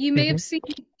it. You may have Hmm. seen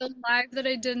the live that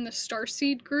I did in the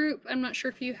Starseed group. I'm not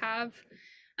sure if you have,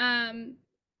 um,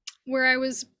 where I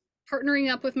was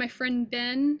partnering up with my friend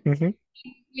Ben. Hmm.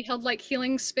 We held like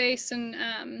healing space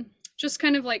and just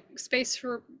kind of like space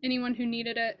for anyone who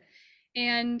needed it.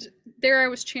 And there I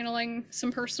was channeling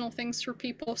some personal things for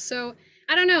people. So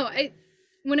I don't know.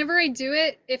 Whenever I do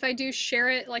it, if I do share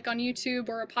it like on YouTube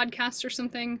or a podcast or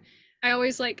something, I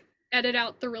always like edit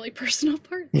out the really personal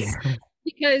parts Yeah,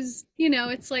 because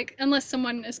it's like unless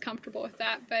someone is comfortable with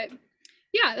that. But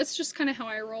yeah, that's just kind of how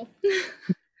I roll.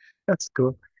 that's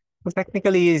cool. Well,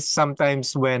 technically,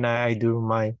 sometimes when I do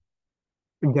my,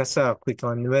 just a quick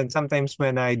one, sometimes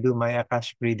when I do my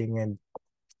Akashic reading and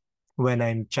when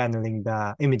I'm channeling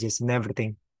the images and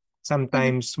everything, Mhm.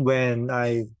 sometimes when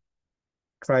I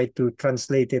try to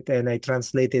translate it and I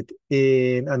translate it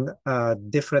in a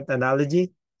different analogy,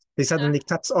 it Uh, suddenly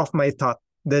cuts off my thought.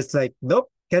 That's like,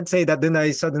 nope, can't say that. Then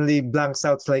I suddenly blanks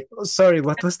out. It's like, oh, sorry,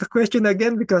 what was the question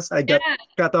again? Because I got yeah,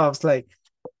 cut off. It's like,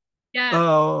 yeah.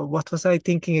 oh, what was I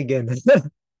thinking again?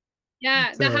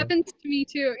 Yeah, that So, happens to me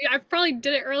too. Yeah, I probably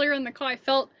did it earlier in the call. I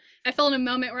felt in a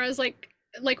moment where I was like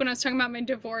when I was talking about my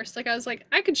divorce, like I was like,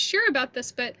 I could share about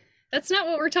this, but that's not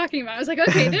what we're talking about. I was like,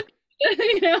 okay, then,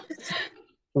 you know.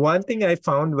 one thing I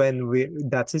found when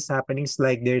that is happening is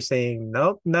like they're saying,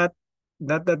 nope, not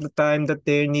at the time that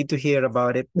they need to hear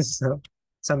about it. So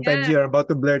sometimes Yeah, you're about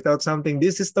to blurt out something.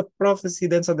 This is the prophecy.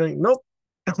 Then suddenly, nope.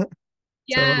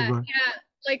 yeah, So, yeah.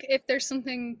 Like if there's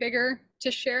something bigger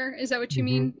to share, is that what you mhm,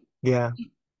 mean? yeah.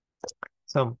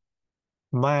 So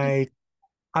my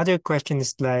other question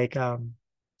is like,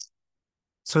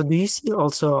 so do you see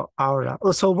also aura?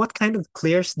 Oh, so what kind of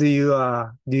clears do you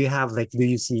have? Like, do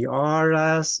you see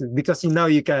auras? Because you know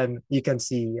you can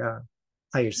see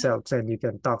higher selves and you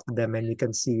can talk to them and you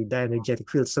can see the energetic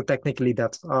field. So technically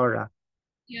that's aura.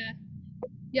 Yeah.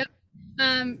 Yep.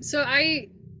 So I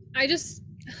just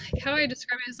like how I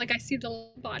describe it is like I see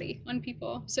the body on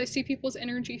people. So I see people's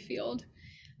energy field.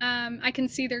 I can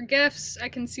see their gifts. I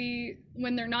can see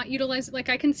when they're not utilized. Like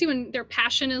I can see when their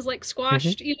passion is like Hmm.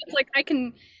 squashed. It's like I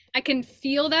can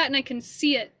feel that and I can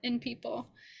see it in people.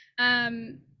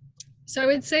 Um, so I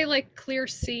would say like clear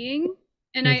seeing,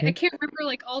 and I Hmm. can't remember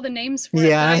like all the names for it, but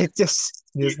Yeah, it's just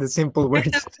the simple I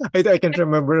words. have I can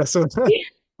remember as well.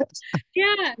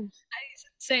 yeah,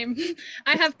 same.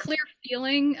 I have clear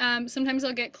feeling. Sometimes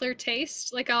I'll get clear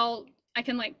taste. Like I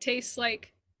can like taste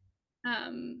like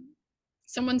um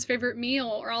someone's favorite meal,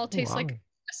 or I'll taste like Wow.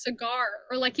 a cigar,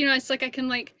 or like it's like I can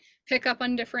like pick up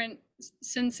on different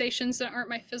sensations that aren't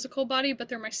my physical body, but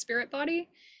they're my spirit body.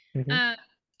 Hmm. Uh,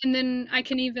 and then I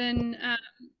can even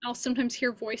I'll sometimes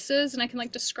hear voices, and I can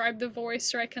like describe the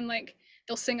voice, or I can like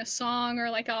they'll sing a song, or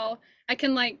like I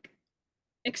can like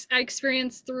I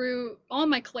experience through all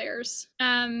my clairs.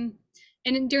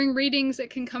 During readings, it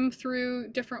can come through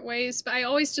different ways, but I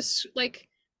always just like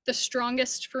the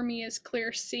strongest for me is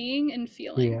clear seeing and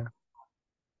feeling. Yeah,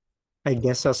 I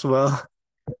guess as well.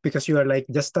 Because you are like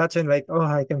just touching, like, oh,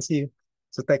 I can see you.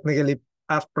 So technically,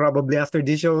 probably after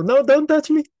this show, no, don't touch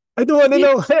me. I don't want to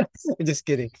Yeah. know. Just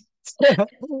kidding.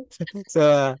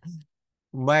 So,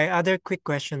 my other quick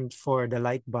question for the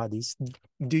light bodies: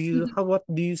 Mhm. what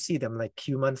do you see them like?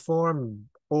 Human form,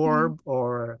 Mhm. orb,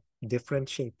 or different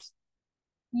shapes?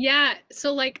 Yeah.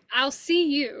 So like I'll see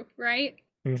you, right?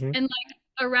 Mm-hmm. And like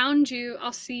around you,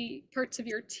 I'll see parts of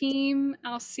your team.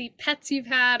 I'll see pets you've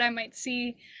had. I might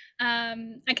see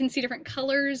I can see different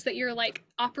colors that you're like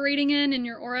operating in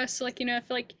your aura. So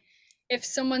like, if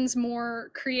someone's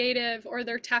more creative or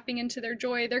they're tapping into their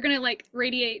joy, they're gonna like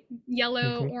radiate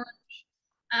yellow, Mm-hmm.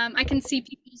 orange. I can see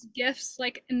people's gifts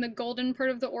like in the golden part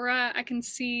of the aura. I can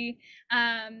see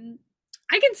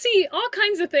all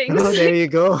kinds of things. Oh, there you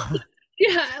go.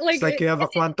 Yeah, It's like you have a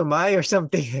quantum eye or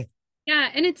something.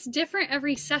 yeah, and it's different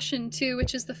every session too,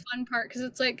 which is the fun part because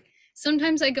it's like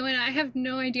sometimes I go in, I have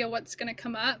no idea what's going to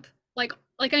come up.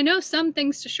 Like I know some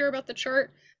things to share about the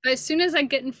chart, but as soon as I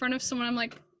get in front of someone, I'm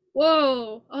like,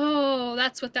 whoa, oh,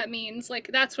 that's what that means. Like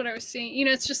that's what I was seeing.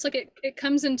 It's just like it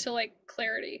comes into like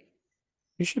clarity.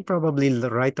 You should probably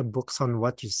write a books on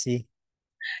what you see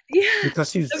Yeah.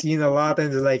 because you've seen a lot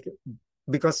and like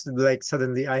because like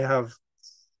suddenly I have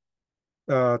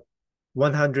uh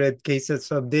 100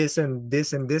 cases of this and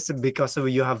this and this because of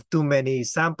you have too many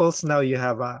samples. Now you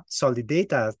have solid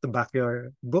data to back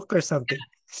your book or something.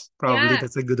 Probably Yeah.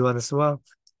 that's a good one as well.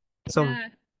 So Yeah.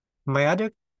 my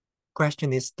other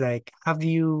question is like, have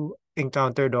you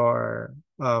encountered or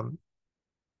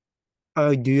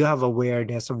do you have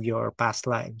awareness of your past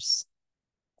lives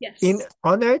in Yes.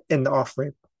 on Earth and off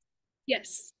Earth?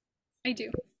 Yes. I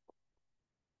do.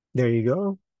 There you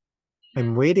go. Yeah.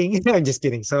 I'm waiting. I'm just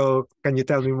kidding. So can you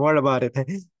tell me more about it?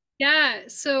 Yeah,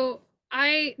 so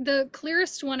the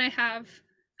clearest one I have,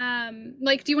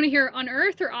 like, do you want to hear on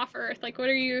Earth or off Earth? Like, what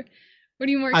are you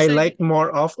more I excited? like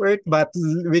more off Earth, but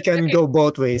we can Okay, go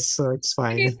both ways, so it's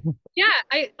okay, fine. yeah,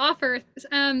 I off Earth.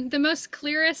 The most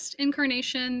clearest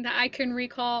incarnation that I can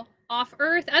recall off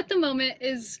Earth at the moment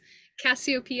is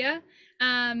Cassiopeia,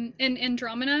 in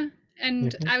Andromeda,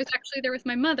 and Mhm. I was actually there with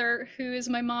my mother, who is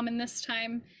my mom in this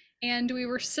time, and we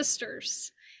were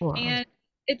sisters, Wow. and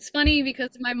it's funny because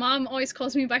my mom always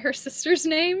calls me by her sister's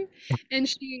name, and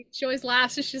she always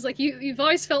laughs and she's like, you've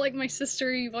always felt like my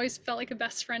sister, you've always felt like a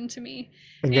best friend to me,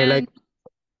 And you're like,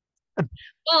 and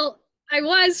well, I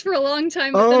was for a long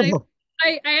time, but then oh,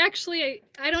 I actually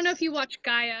I don't know if you watch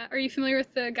Gaia. Are you familiar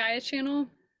with the Gaia channel?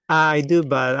 I do,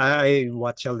 but I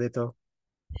watch a little.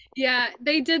 Yeah,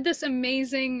 they did this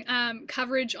amazing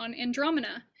coverage on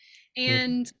Andromeda, Mhm.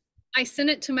 and I sent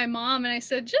it to my mom and I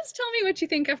said, "Just tell me what you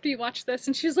think after you watch this."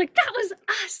 And she was like, "That was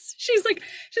us." She's like,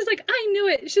 "I knew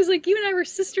it." She's like, "You and I were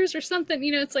sisters or something."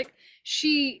 It's like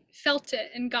she felt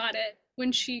it and got it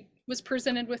when she was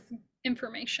presented with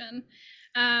information.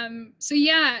 So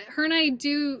yeah, her and I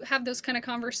do have those kind of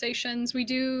conversations. We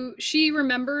do. She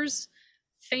remembers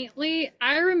faintly.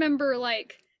 I remember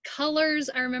like colors.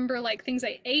 I remember like things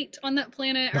I ate on that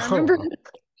planet. I remember Oh,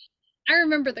 I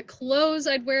remember the clothes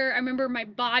I'd wear. I remember my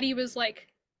body was like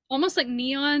almost like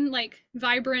neon, like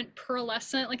vibrant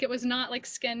pearlescent, like it was not like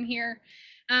skin here.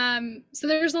 So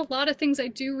there's a lot of things I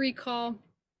do recall.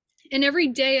 And every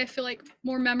day I feel like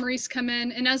more memories come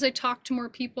in. And as I talk to more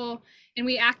people and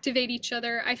we activate each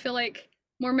other, I feel like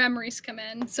more memories come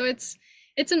in. So it's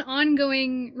an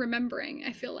ongoing remembering,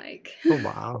 I feel like. oh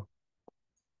wow.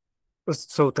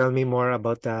 So tell me more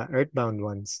about the Earthbound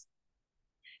ones,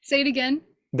 Say it again.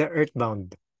 the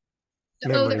Earthbound Oh,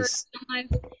 the earth memories.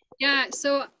 alive. Yeah,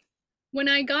 so when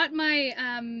I got my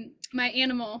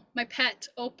animal, my pet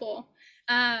Opal,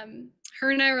 um,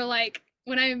 her and I were like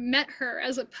when I met her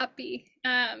as a puppy,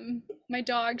 my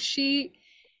dog, she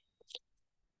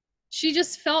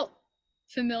just felt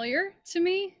familiar to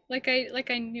me, like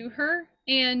I knew her.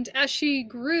 And as she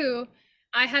grew,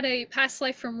 I had a past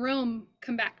life from Rome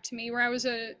come back to me where I was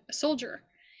a soldier,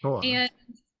 Oh, wow. and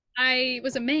I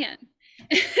was a man,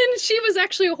 and she was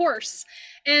actually a horse.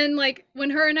 And like when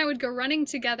her and I would go running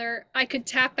together, I could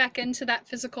tap back into that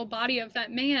physical body of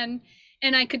that man,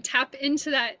 and I could tap into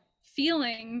that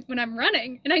feeling when I'm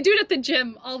running. And I do it at the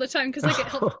gym all the time because like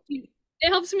it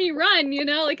helps me run,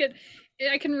 like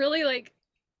I can really like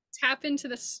tap into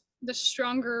this the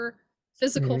stronger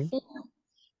physical Mhm, form.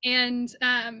 And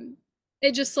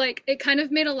it just like it kind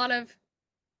of made a lot of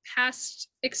past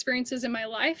experiences in my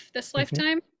life this mhm.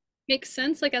 lifetime make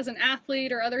sense, like as an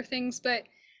athlete or other things. But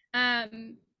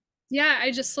um yeah,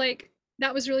 I just like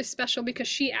that was really special because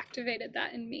she activated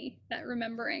that in me, that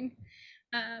remembering.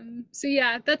 So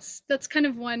yeah, that's kind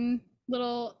of one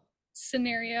little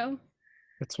scenario.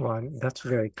 That's one. That's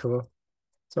very cool.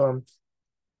 So,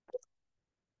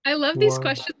 I love these one.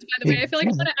 questions, by the way. I feel like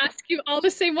I want to ask you all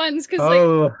the same ones because like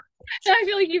Oh, I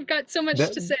feel like you've got so much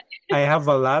that to say. I have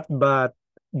a lot, but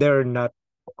they're not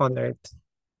on Earth.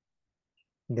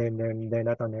 They're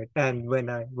not on Earth. And when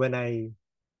I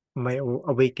my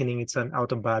awakening, it's an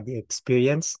out of body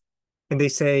experience. And they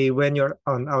say when you're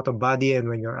on out of body and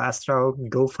when you're astral,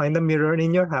 go find a mirror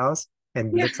in your house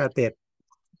and Yeah. looks at it.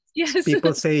 Yes.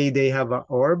 People say they have a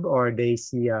orb or they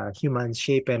see a human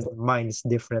shape and mine is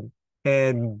different.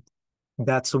 And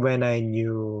that's when I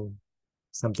knew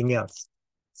something else.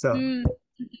 So Mm,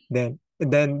 then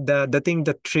the thing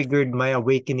that triggered my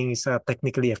awakening is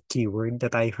technically a keyword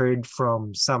that I heard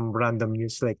from some random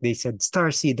news. Like they said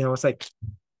starseed, and I was like,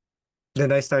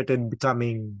 then I started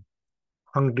becoming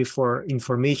hungry for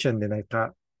information. Then I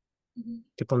mhm.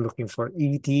 keep on looking for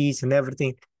ETs and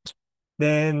everything.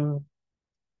 Then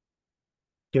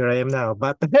here I am now.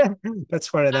 But that's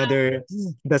for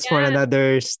Yeah.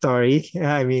 another story.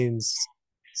 I mean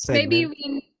Maybe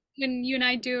segment. when you and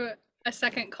I do a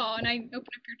second call and I open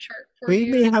up your chart for We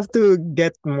you. may have to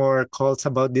get more calls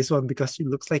about this one because it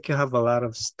looks like you have a lot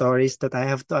of stories that I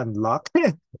have to unlock.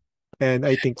 And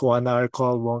I think 1 hour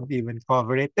call won't even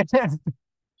cover it.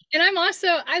 And I'm also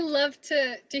I love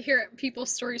to hear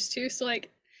people's stories too. So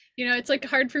like, it's like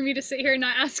hard for me to sit here and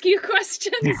not ask you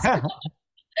questions.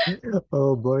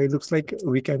 Oh boy, looks like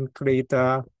we can create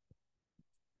a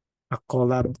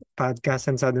collab podcast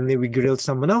and suddenly we grill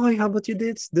someone. Oh, how about you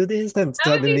do this? And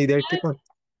That would be suddenly they keep on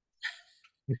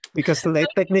because like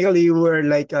technically we're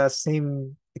like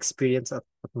same experience at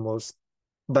most.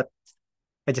 But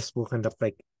I just woken up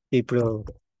like April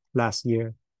last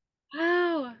year.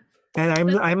 wow. And I'm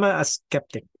That's I'm a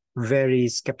skeptic, very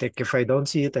skeptic. If I don't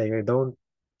see it, I don't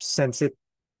sense it,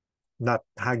 not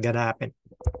gonna happen.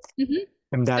 mhm.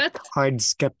 I'm that That's hard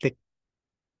skeptic.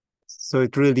 So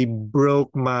it really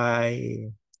broke my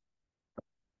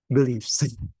beliefs.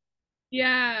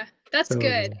 yeah, that's So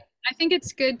good. I think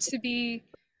it's good to be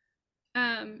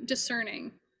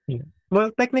discerning. yeah.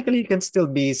 Well, technically you can still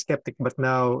be skeptic, but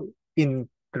now in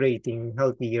creating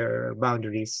healthier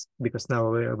boundaries because now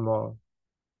we're more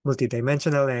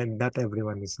multidimensional and not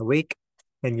everyone is awake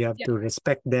and you have Yeah. to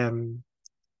respect them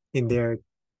in their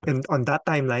and on that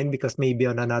timeline because maybe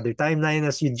on another timeline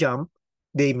as you jump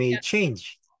they may Yeah.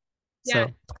 change Yeah. so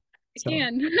I so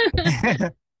can.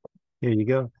 here you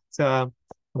go so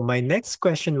my next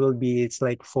question will be it's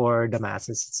like for the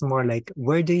masses it's more like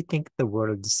where do you think the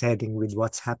world is heading with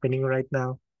what's happening right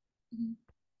now. Mhm.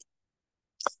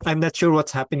 I'm not sure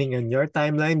what's happening on your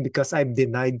timeline because I've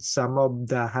denied some of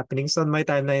the happenings on my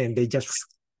timeline and they just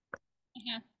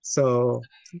Yeah. so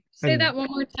Say and that one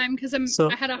more time because I so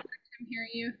had a hard time hearing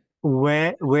you.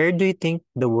 where do you think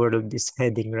the world is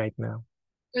heading right now.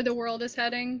 Where the world is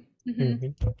heading.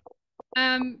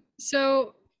 Mm-hmm.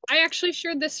 So I actually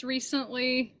shared this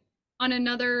recently on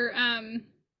another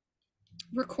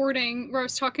recording where I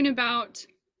was talking about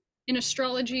in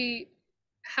astrology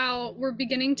how we're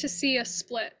beginning to see a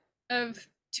split of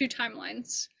two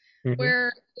timelines Mm-hmm.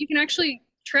 where you can actually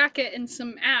track it in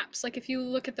some apps. Like if you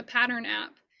look at the pattern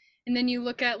app and then you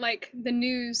look at like the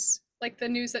news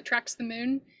that tracks the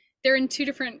moon, they're in two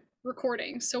different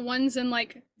recordings. So one's in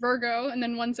like Virgo and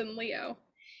then one's in Leo.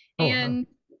 Oh wow. And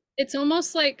it's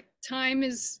almost like time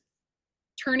is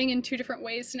turning in two different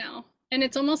ways now. And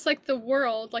it's almost like the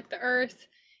world, like the earth,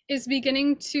 is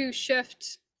beginning to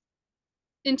shift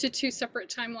into two separate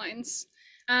timelines.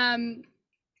 Um,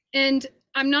 and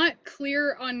I'm not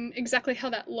clear on exactly how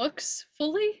that looks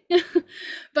fully,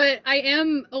 but I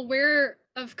am aware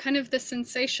of kind of the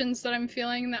sensations that I'm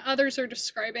feeling that others are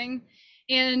describing.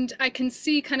 And I can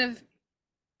see kind of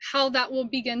how that will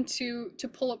begin to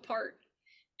pull apart.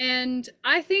 And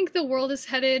I think the world is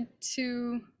headed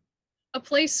to a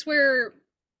place where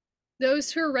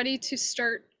those who are ready to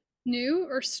start new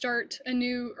or start a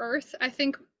new earth, I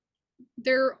think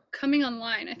they're coming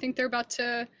online. I think they're about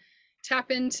to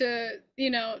tap into,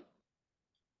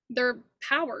 their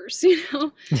powers,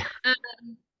 Yeah.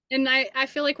 and I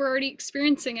feel like we're already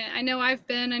experiencing it. I know I've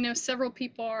been, I know several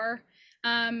people are.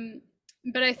 Um,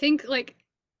 but I think like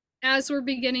as we're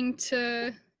beginning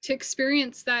to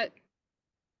experience that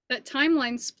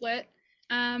timeline split,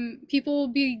 people will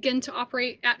begin to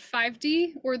operate at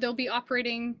 5D or they'll be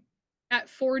operating at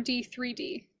 4D,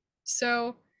 3D.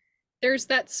 So there's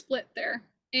that split there.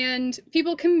 And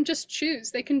people can just choose.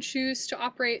 They can choose to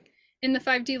operate in the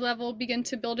 5D level, begin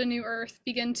to build a new earth,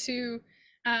 begin to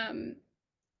um,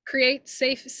 create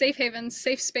safe havens,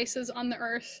 safe spaces on the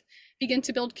earth, begin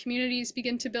to build communities,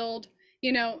 begin to build,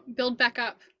 build back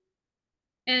up.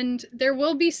 And there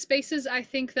will be spaces, I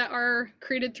think, that are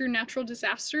created through natural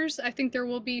disasters. I think there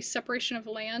will be separation of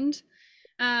land.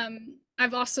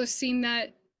 I've also seen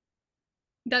that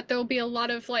there'll be a lot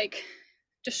of like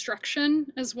destruction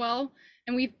as well,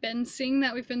 and we've been seeing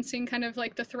that. We've been seeing kind of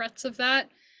like the threats of that.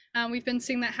 We've been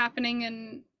seeing that happening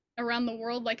in around the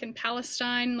world, like in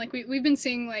Palestine. Like we've been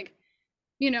seeing like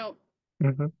you know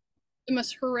Mhm. the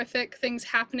most horrific things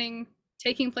happening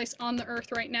taking place on the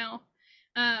earth right now.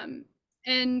 Um,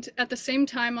 and at the same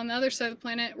time, on the other side of the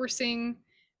planet, we're seeing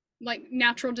like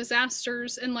natural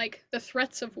disasters and like the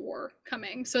threats of war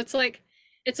coming. So it's like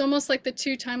it's almost like the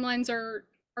two timelines are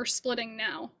splitting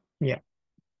now. Yeah.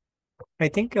 I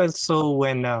think also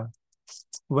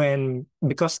when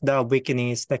because the awakening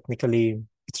is technically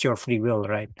it's your free will,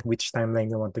 right? Which timeline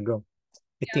you want to go.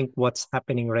 I Yeah. think what's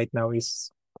happening right now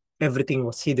is everything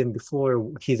was hidden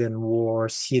before, hidden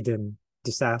wars, hidden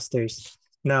disasters.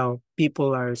 Now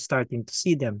people are starting to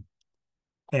see them.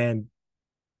 And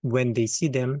when they see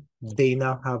them, they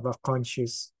now have a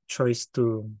conscious choice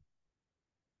to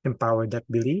empower that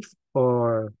belief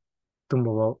or to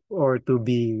move or to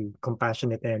be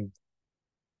compassionate and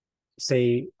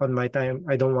say on my time,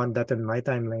 I don't want that in my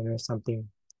timeline or something.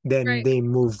 Then Right. they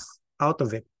move out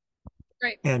of it.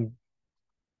 Right. And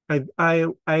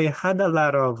I had a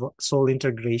lot of soul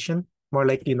integration, more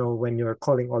like, when you're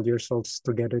calling all your souls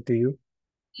together to you,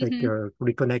 like Mm-hmm. you're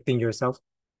reconnecting yourself.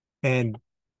 And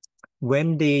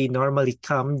when they normally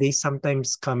come, they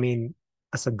sometimes come in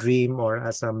as a dream or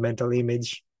as a mental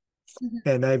image. Mm-hmm.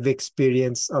 And I've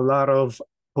experienced a lot of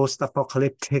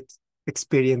post-apocalyptic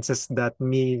experiences that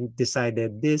me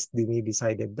decided this, me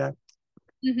decided that.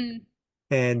 Mm-hmm.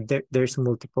 And there's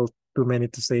multiple, too many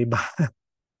to say, but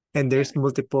and Yeah. there's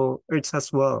multiple earths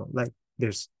as well. Like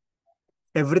there's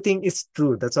everything is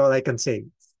true. That's all I can say.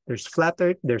 There's flat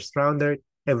earth, there's round earth,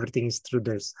 everything is true.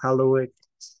 There's hollow earth.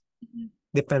 Mm-hmm.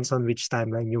 Depends on which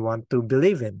timeline you want to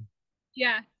believe in.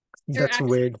 Yeah. Or That's access.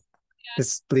 where Yeah. the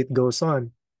split goes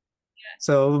on.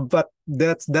 So, but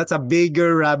that's a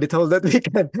bigger rabbit hole that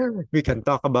we can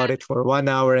talk about it for 1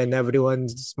 hour and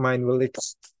everyone's mind will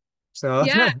so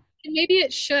Yeah. And maybe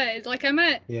it should. Like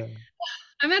yeah.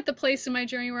 I'm at the place in my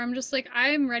journey where I'm just like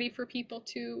I'm ready for people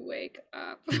to wake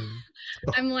up. Mm.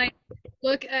 I'm like,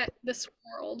 look at this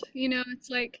world. It's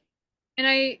like, and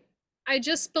I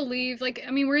just believe like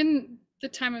I mean we're in the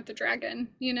time of the dragon,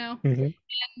 Mhm.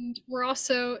 and we're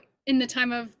also in the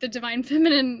time of the divine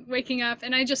feminine waking up,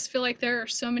 and I just feel like there are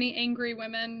so many angry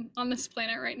women on this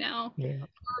planet right now Yeah.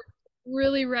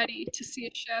 really ready to see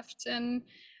a shift. And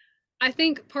I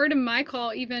think part of my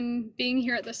call even being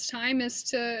here at this time is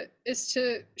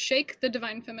to shake the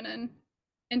divine feminine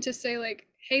and to say like,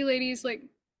 hey ladies, like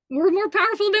we're more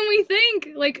powerful than we think.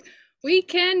 Like we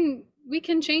can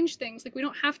change things. Like we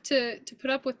don't have to put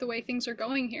up with the way things are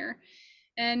going here.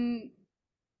 And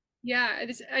yeah,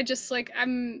 I just like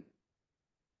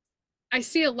I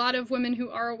see a lot of women who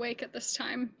are awake at this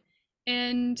time,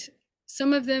 and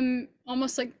some of them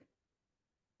almost like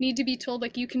need to be told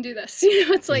like you can do this.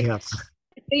 It's like Yeah.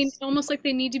 they almost like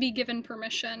they need to be given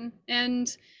permission.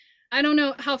 And I don't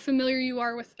know how familiar you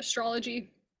are with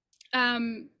astrology,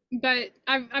 but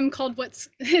I'm called what's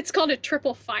it's called a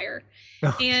triple fire,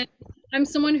 and I'm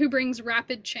someone who brings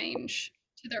rapid change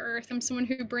to the earth. I'm someone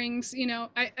who brings,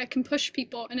 I can push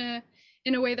people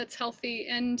in a way that's healthy,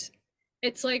 and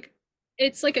it's like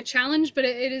it's like a challenge, but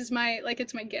it is my like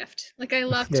it's my gift. Like I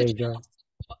love There to you go.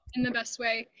 in the best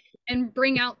way and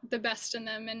bring out the best in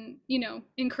them, and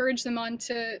encourage them on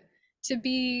to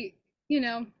be you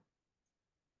know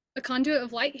a conduit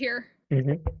of light here.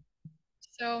 Mhm.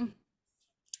 So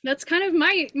that's kind of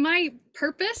my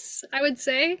purpose, I would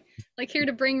say, like here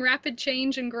to bring rapid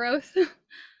change and growth.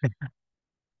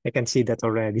 I can see that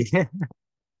already.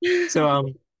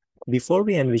 So before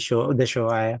we end the show,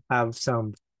 I have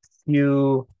some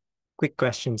few quick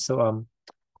questions. So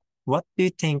what do you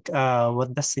think,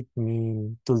 what does it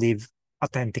mean to live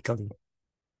authentically?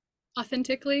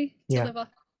 Authentically to Yeah, live off.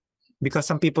 because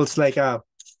some people's like,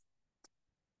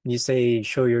 you say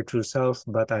show your true self,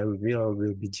 but I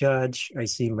will be judged. I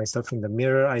see myself in the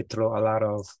mirror. I throw a lot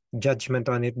of judgment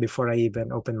on it before I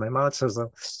even open my mouth.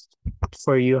 So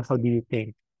for you, how do you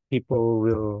think people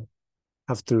will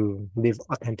have to live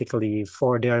authentically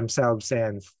for themselves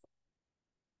and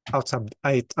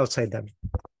outside them?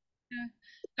 Yeah.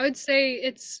 I would say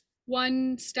it's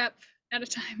one step at a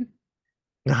time.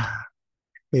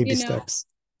 Baby You know, steps.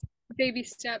 baby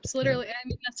steps. Yeah. Literally, I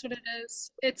mean that's what it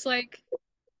is. It's like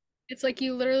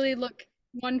you literally look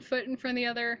one foot in front of the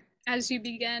other as you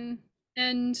begin,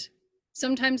 and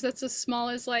sometimes that's as small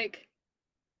as like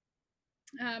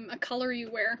a color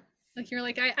you wear. Like you're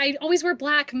like, I always wear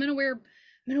black. I'm gonna wear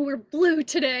blue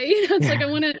today. It's like Yeah.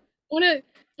 I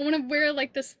wanna wear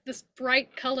like this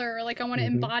bright color, or like I want to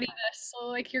Hmm. embody this. So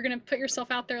like you're gonna put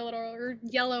yourself out there a little, or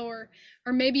yellow, or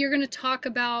maybe you're gonna talk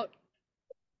about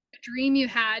a dream you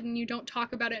had and you don't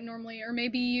talk about it normally, or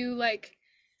maybe you like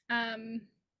um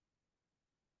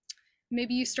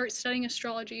maybe you start studying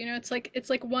astrology. It's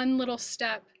like one little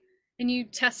step, and you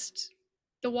test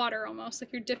the water, almost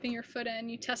like you're dipping your foot in,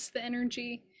 you test the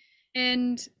energy,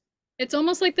 and it's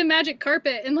almost like the magic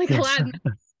carpet in like Yes. Aladdin.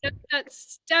 Step that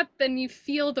step and you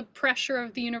feel the pressure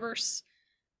of the universe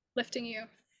lifting you.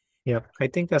 Yep. I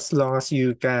think as long as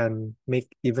you can make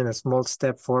even a small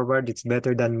step forward, it's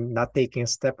better than not taking a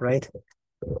step, right?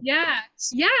 Yeah,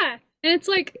 yeah. And it's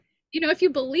like, if you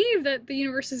believe that the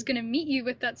universe is going to meet you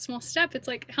with that small step, it's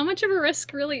like, how much of a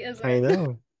risk really is I it?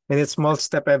 know. And it's small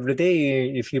step every day.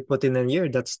 If you put in a year,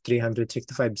 that's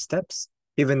 365 steps,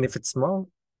 even if it's small.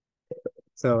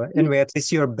 So anyway, at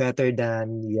least you're better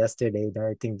than yesterday.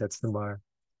 I think that's the more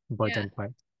Yeah. important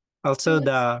part. Also,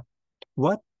 Well, it's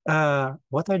what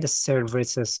what are the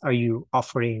services are you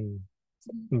offering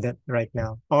in that right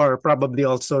now? Or probably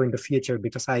also in the future,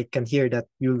 because I can hear that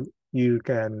you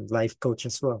can life coach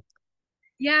as well.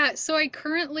 Yeah, so I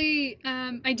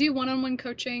do one-on-one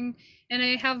coaching, and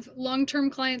I have long-term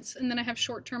clients, and then I have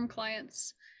short-term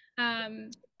clients.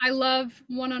 I love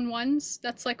one-on-ones.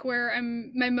 That's like where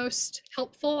I'm my most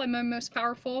helpful, I'm my most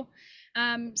powerful.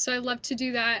 So I love to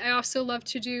do that. I also love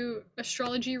to do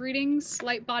astrology readings,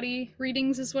 light body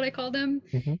readings is what I call them,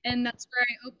 Hmm. and that's where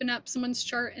I open up someone's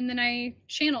chart and then I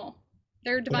channel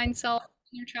their Yeah. divine self,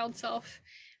 their child self,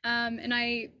 and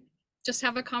I just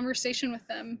have a conversation with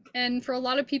them. And for a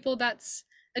lot of people, that's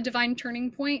a divine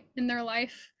turning point in their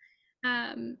life.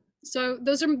 So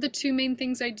those are the two main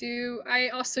things I do. I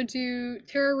also do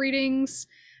tarot readings.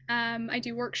 I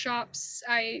do workshops.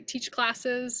 I teach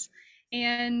classes,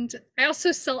 and I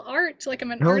also sell art. Like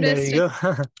I'm an Oh, there artist. you go.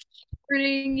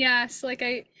 Yes. Like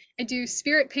I do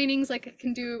spirit paintings. Like I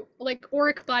can do like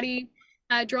auric body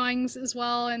drawings as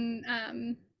well, and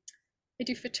I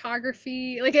do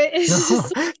photography. Like it's No,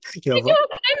 just you I have do a, all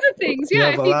kinds of things. you Yeah,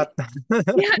 have if a you lot.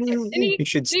 yeah, You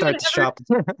should anyone start a ever shop.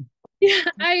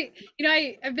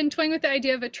 yeah, I've been toying with the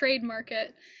idea of a trade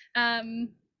market. Um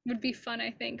would be fun,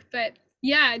 I think. But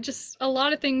yeah, just a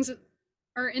lot of things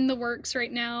are in the works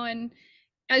right now, and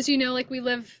as you know, like we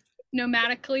live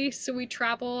nomadically, so we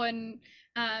travel and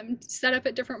set up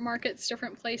at different markets,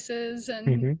 different places, and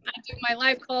Hmm. I do my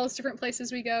live calls, different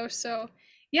places we go. So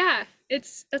yeah,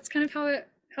 that's kind of how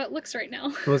it looks right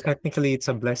now. Well, technically, it's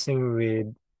a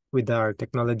blessing with our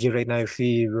technology right now. If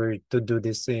we were to do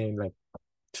this in like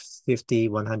 50,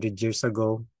 100 years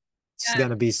ago, it's Yeah,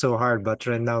 gonna be so hard. But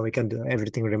right now, we can do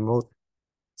everything remote.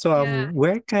 So, yeah,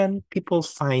 where can people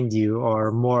find you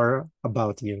or more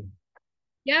about you?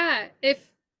 yeah. If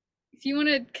you want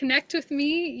to connect with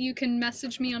me, you can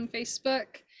message me on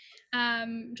Facebook.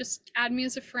 Just add me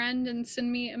as a friend and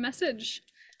send me a message.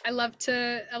 I love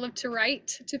to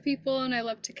write to people, and I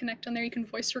love to connect on there. You can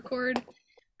voice record.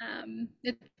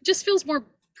 It just feels more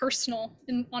personal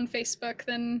on Facebook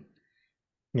than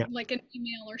Yeah. like an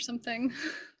email or something.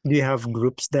 Do you have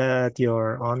groups that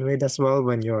you're on with as well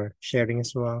when you're sharing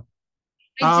as well?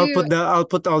 I do. I'll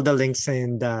put all the links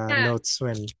in the Yeah, notes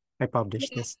when I publish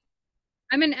yeah. this.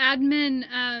 I'm an admin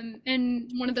in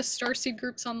one of the Starseed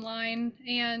groups online,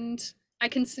 and I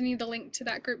can send you the link to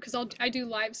that group because I do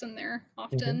lives in there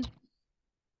Mhm. often.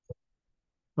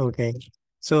 Okay.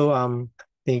 So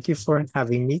thank you for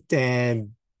having me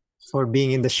and for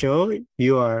being in the show.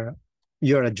 You're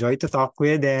a joy to talk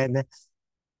with, and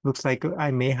looks like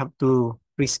I may have to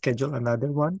reschedule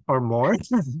another one or more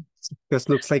because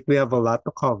looks like we have a lot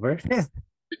to cover.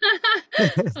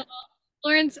 Aw,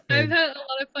 Lawrence, I've And had a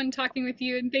lot of fun talking with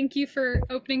you, and thank you for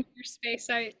opening your space.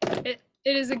 It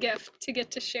is a gift to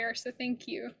get to share, so thank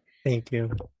you. thank you.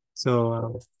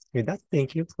 So with that,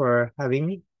 thank you for having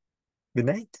me. Good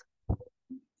night.